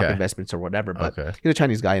shit and stock investments or whatever. But he's a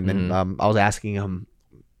Chinese guy, and then I was asking him.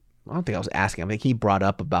 I don't think I was asking. I think he brought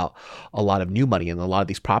up about a lot of new money and a lot of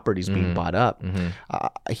these properties being bought up.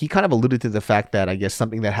 He kind of alluded to the fact that I guess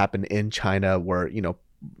something that happened in China where,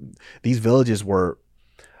 these villages were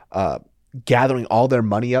gathering all their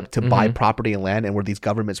money up to buy property and land, and where these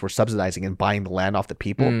governments were subsidizing and buying the land off the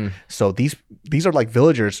people. So these are like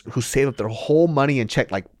villagers who saved up their whole money and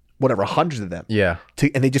checked like whatever, hundreds of them. Yeah.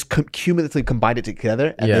 And they just cumulatively combined it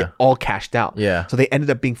together, and they all cashed out. Yeah. So they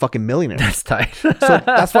ended up being fucking millionaires. That's tight. So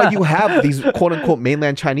that's why you have these quote unquote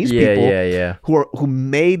mainland Chinese people who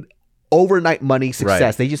made overnight money success.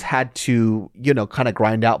 Right. They just had to, kind of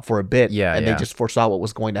grind out for a bit. And they just foresaw what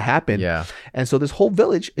was going to happen. Yeah. And so this whole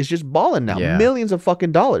village is just balling now. Yeah. Millions of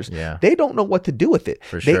fucking dollars. Yeah. They don't know what to do with it.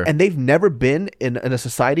 For sure. And they've never been in a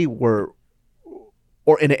society or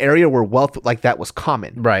in an area where wealth like that was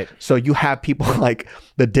common. Right. So you have people like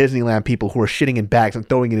the Disneyland people who are shitting in bags and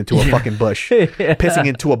throwing it into a fucking bush, pissing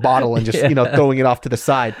into a bottle and just, throwing it off to the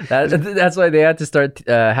side. That's why they had to start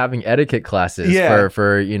having etiquette classes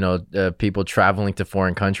for people traveling to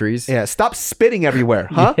foreign countries. Yeah. Stop spitting everywhere,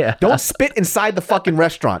 huh? Yeah. Don't spit inside the fucking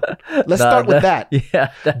restaurant. Let's start with that.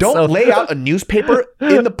 Yeah. Don't lay out a newspaper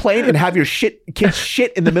in the plane and have your kids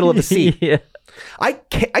shit in the middle of the seat. Yeah.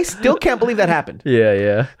 I still can't believe that happened.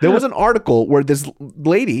 Yeah. There was an article where this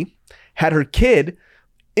lady had her kid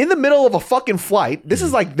in the middle of a fucking flight. This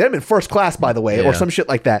is like them in first class, by the way, or some shit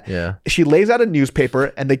like that. Yeah. She lays out a newspaper,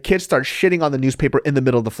 and the kid starts shitting on the newspaper in the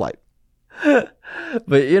middle of the flight.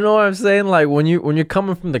 But you know what I'm saying? Like when you're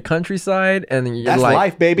coming from the countryside, and you're that's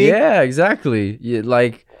life, baby. Yeah, exactly.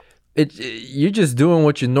 You're just doing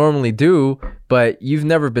what you normally do, but you've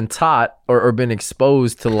never been taught or been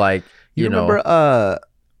exposed to like. You remember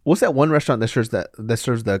what's that one restaurant that serves the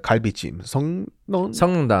kalbichim?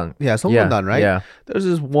 Songnongdan. Yeah, Songnongdan, right? Yeah. There's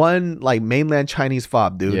this one like mainland Chinese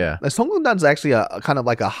fob, dude. Yeah. Songnongdan is actually a kind of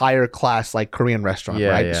like a higher class like Korean restaurant,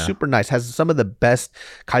 right? Yeah. Super nice. Has some of the best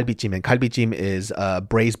kalbichim, and kalbichim is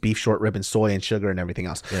braised beef, short rib, and soy and sugar and everything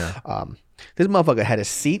else. Yeah. This motherfucker had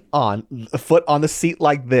a foot on the seat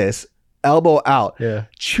like this, elbow out,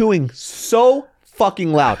 chewing so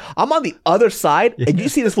fucking loud. I'm on the other side, and you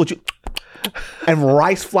see this fool and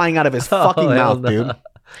rice flying out of his fucking mouth, dude.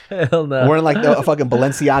 Hell no. Wearing like a fucking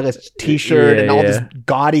Balenciaga t-shirt and all this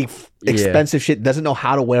gaudy, expensive shit. Doesn't know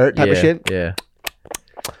how to wear it type of shit. Yeah.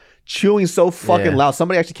 Chewing so fucking loud.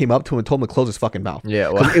 Somebody actually came up to him and told him to close his fucking mouth. Yeah,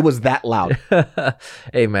 well, it was that loud.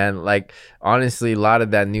 Hey man, like honestly, a lot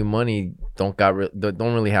of that new money don't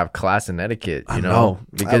really have class and etiquette. You know,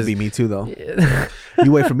 because that'd be me too though.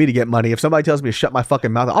 You wait for me to get money. If somebody tells me to shut my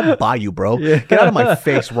fucking mouth, I'll buy you, bro. Get out of my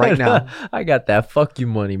face right now. I got that fuck you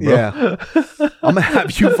money, bro. Yeah, I'm gonna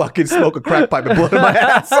have you fucking smoke a crack pipe and blow it in my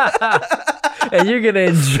ass. And you're gonna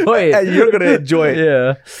enjoy it. And you're gonna enjoy it.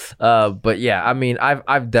 Yeah. But yeah, I mean,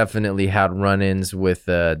 I've definitely had run-ins with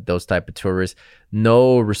those type of tourists.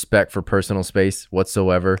 No respect for personal space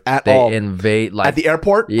whatsoever. They invade like at the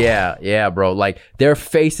airport. Yeah, bro. Like their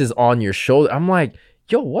face is on your shoulder. I'm like,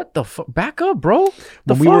 yo, what the fuck? Back up, bro.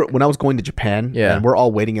 When I was going to Japan, and we're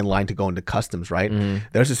all waiting in line to go into customs, right?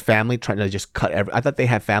 There's this family trying to just cut I thought they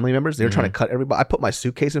had family members. They were trying to cut everybody. I put my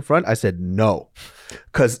suitcase in front. I said no,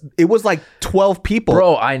 because it was like 12 people.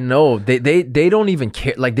 Bro, I know. They don't even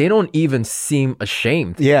care. Like they don't even seem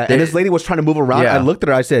ashamed. Yeah, and this lady was trying to move around. I looked at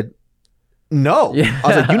her. I said, no. I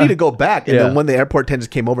was like, you need to go back. And then when the airport attendants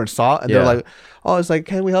came over and saw, and they're like, oh, it's like,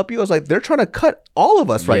 can we help you? I was like, they're trying to cut all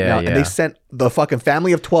of us right now. And they sent the fucking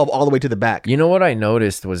family of 12 all the way to the back. You know what I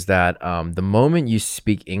noticed was that the moment you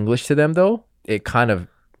speak English to them, though, it kind of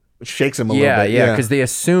shakes them a little bit. Yeah, because they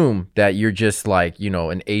assume that you're just like, you know,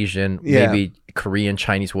 an Asian, maybe Korean,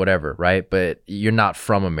 Chinese, whatever, right? But you're not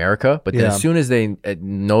from America. But then as soon as they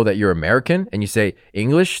know that you're American and you say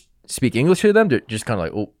speak English to them, they're just kind of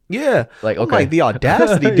like, oh. Yeah. Like, okay. Like the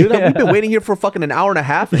audacity, dude. We've been waiting here for fucking an hour and a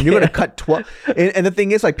half and you're going to cut 12. And the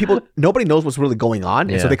thing is, like, nobody knows what's really going on.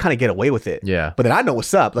 And so they kind of get away with it. Yeah. But then I know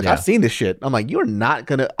what's up. Like, I've seen this shit. I'm like, I'm not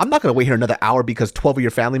going to wait here another hour because 12 of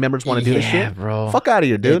your family members want to do this shit. Bro. Fuck out of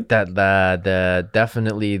here, dude.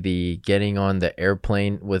 Definitely the getting on the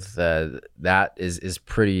airplane with that is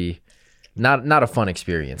pretty... Not a fun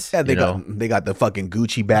experience. Yeah, they got the fucking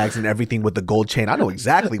Gucci bags and everything with the gold chain. I know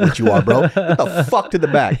exactly what you are, bro. Get the fuck to the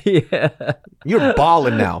back. Yeah. You're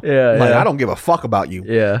balling now. Yeah. Like, I don't give a fuck about you.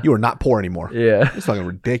 Yeah. You are not poor anymore. Yeah. It's fucking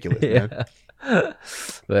ridiculous, man.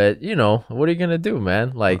 But you know, what are you gonna do,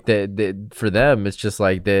 man? Like for them, it's just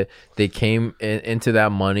like they came into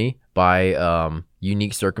that money by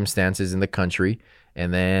unique circumstances in the country,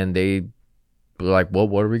 and then they were like, well,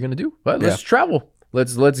 what are we gonna do? Well, let's travel.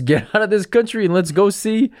 Let's get out of this country and let's go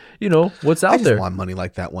see, you know, what's out there. I just want money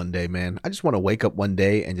like that one day, man. I just want to wake up one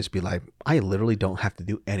day and just be like, I literally don't have to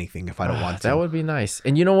do anything if I don't want to. That would be nice.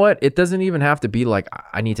 And you know what? It doesn't even have to be like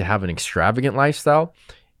I need to have an extravagant lifestyle.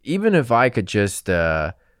 Even if I could just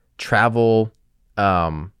travel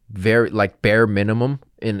very like bare minimum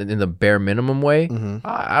in the bare minimum way,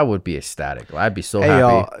 I would be ecstatic. I'd be so happy.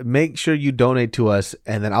 Y'all, make sure you donate to us,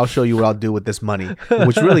 and then I'll show you what I'll do with this money,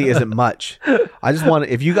 which really isn't much. I just want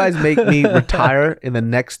to, if you guys make me retire in the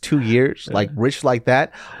next 2 years, like rich like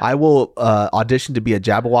that, I will audition to be a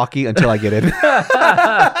Jabberwocky until I get in.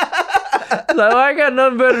 Like, I got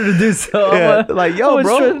nothing better to do, so like, yo,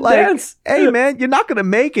 bro, like, hey, man, you're not gonna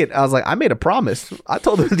make it. I was like, I made a promise. I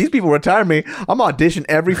told them these people retire me. I'm auditioning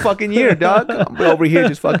every fucking year, dog. I'm over here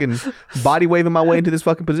just fucking body waving my way into this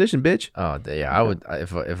fucking position, bitch. Oh yeah, I would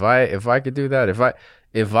if I could do that.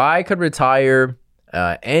 If I could retire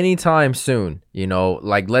anytime soon, you know,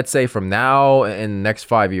 like let's say from now and the next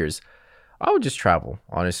 5 years, I would just travel.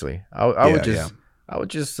 Honestly, I would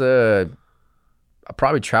just I'll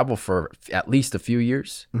probably travel for at least a few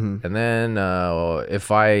years. And then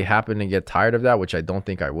if I happen to get tired of that, which I don't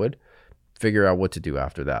think I would, figure out what to do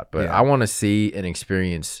after that. But I want to see and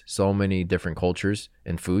experience so many different cultures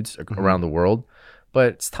and foods around the world.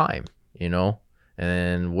 But it's time, you know?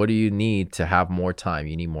 And what do you need to have more time?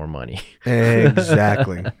 You need more money.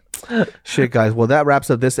 Exactly. Shit, guys. Well, that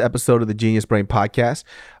wraps up this episode of the Genius Brain Podcast.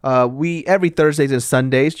 We every Thursdays and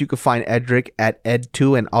Sundays you can find Edric at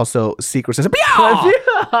Ed2 and also Secret Society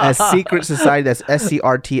as Secret Society. That's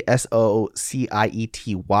SCRTSOCIETY.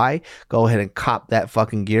 Go ahead and cop that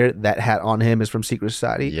fucking gear. That hat on him is from Secret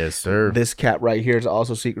Society. Yes, sir. This cap right here is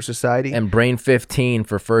also Secret Society. And Brain 15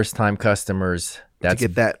 for first time customers. That's to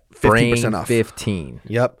get that 15% Brain off. 15.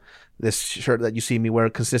 Yep. This shirt that you see me wear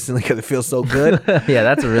consistently because it feels so good. Yeah,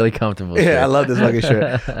 that's a really comfortable shirt. Yeah, I love this fucking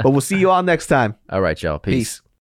shirt. But we'll see you all next time. All right, y'all. Peace.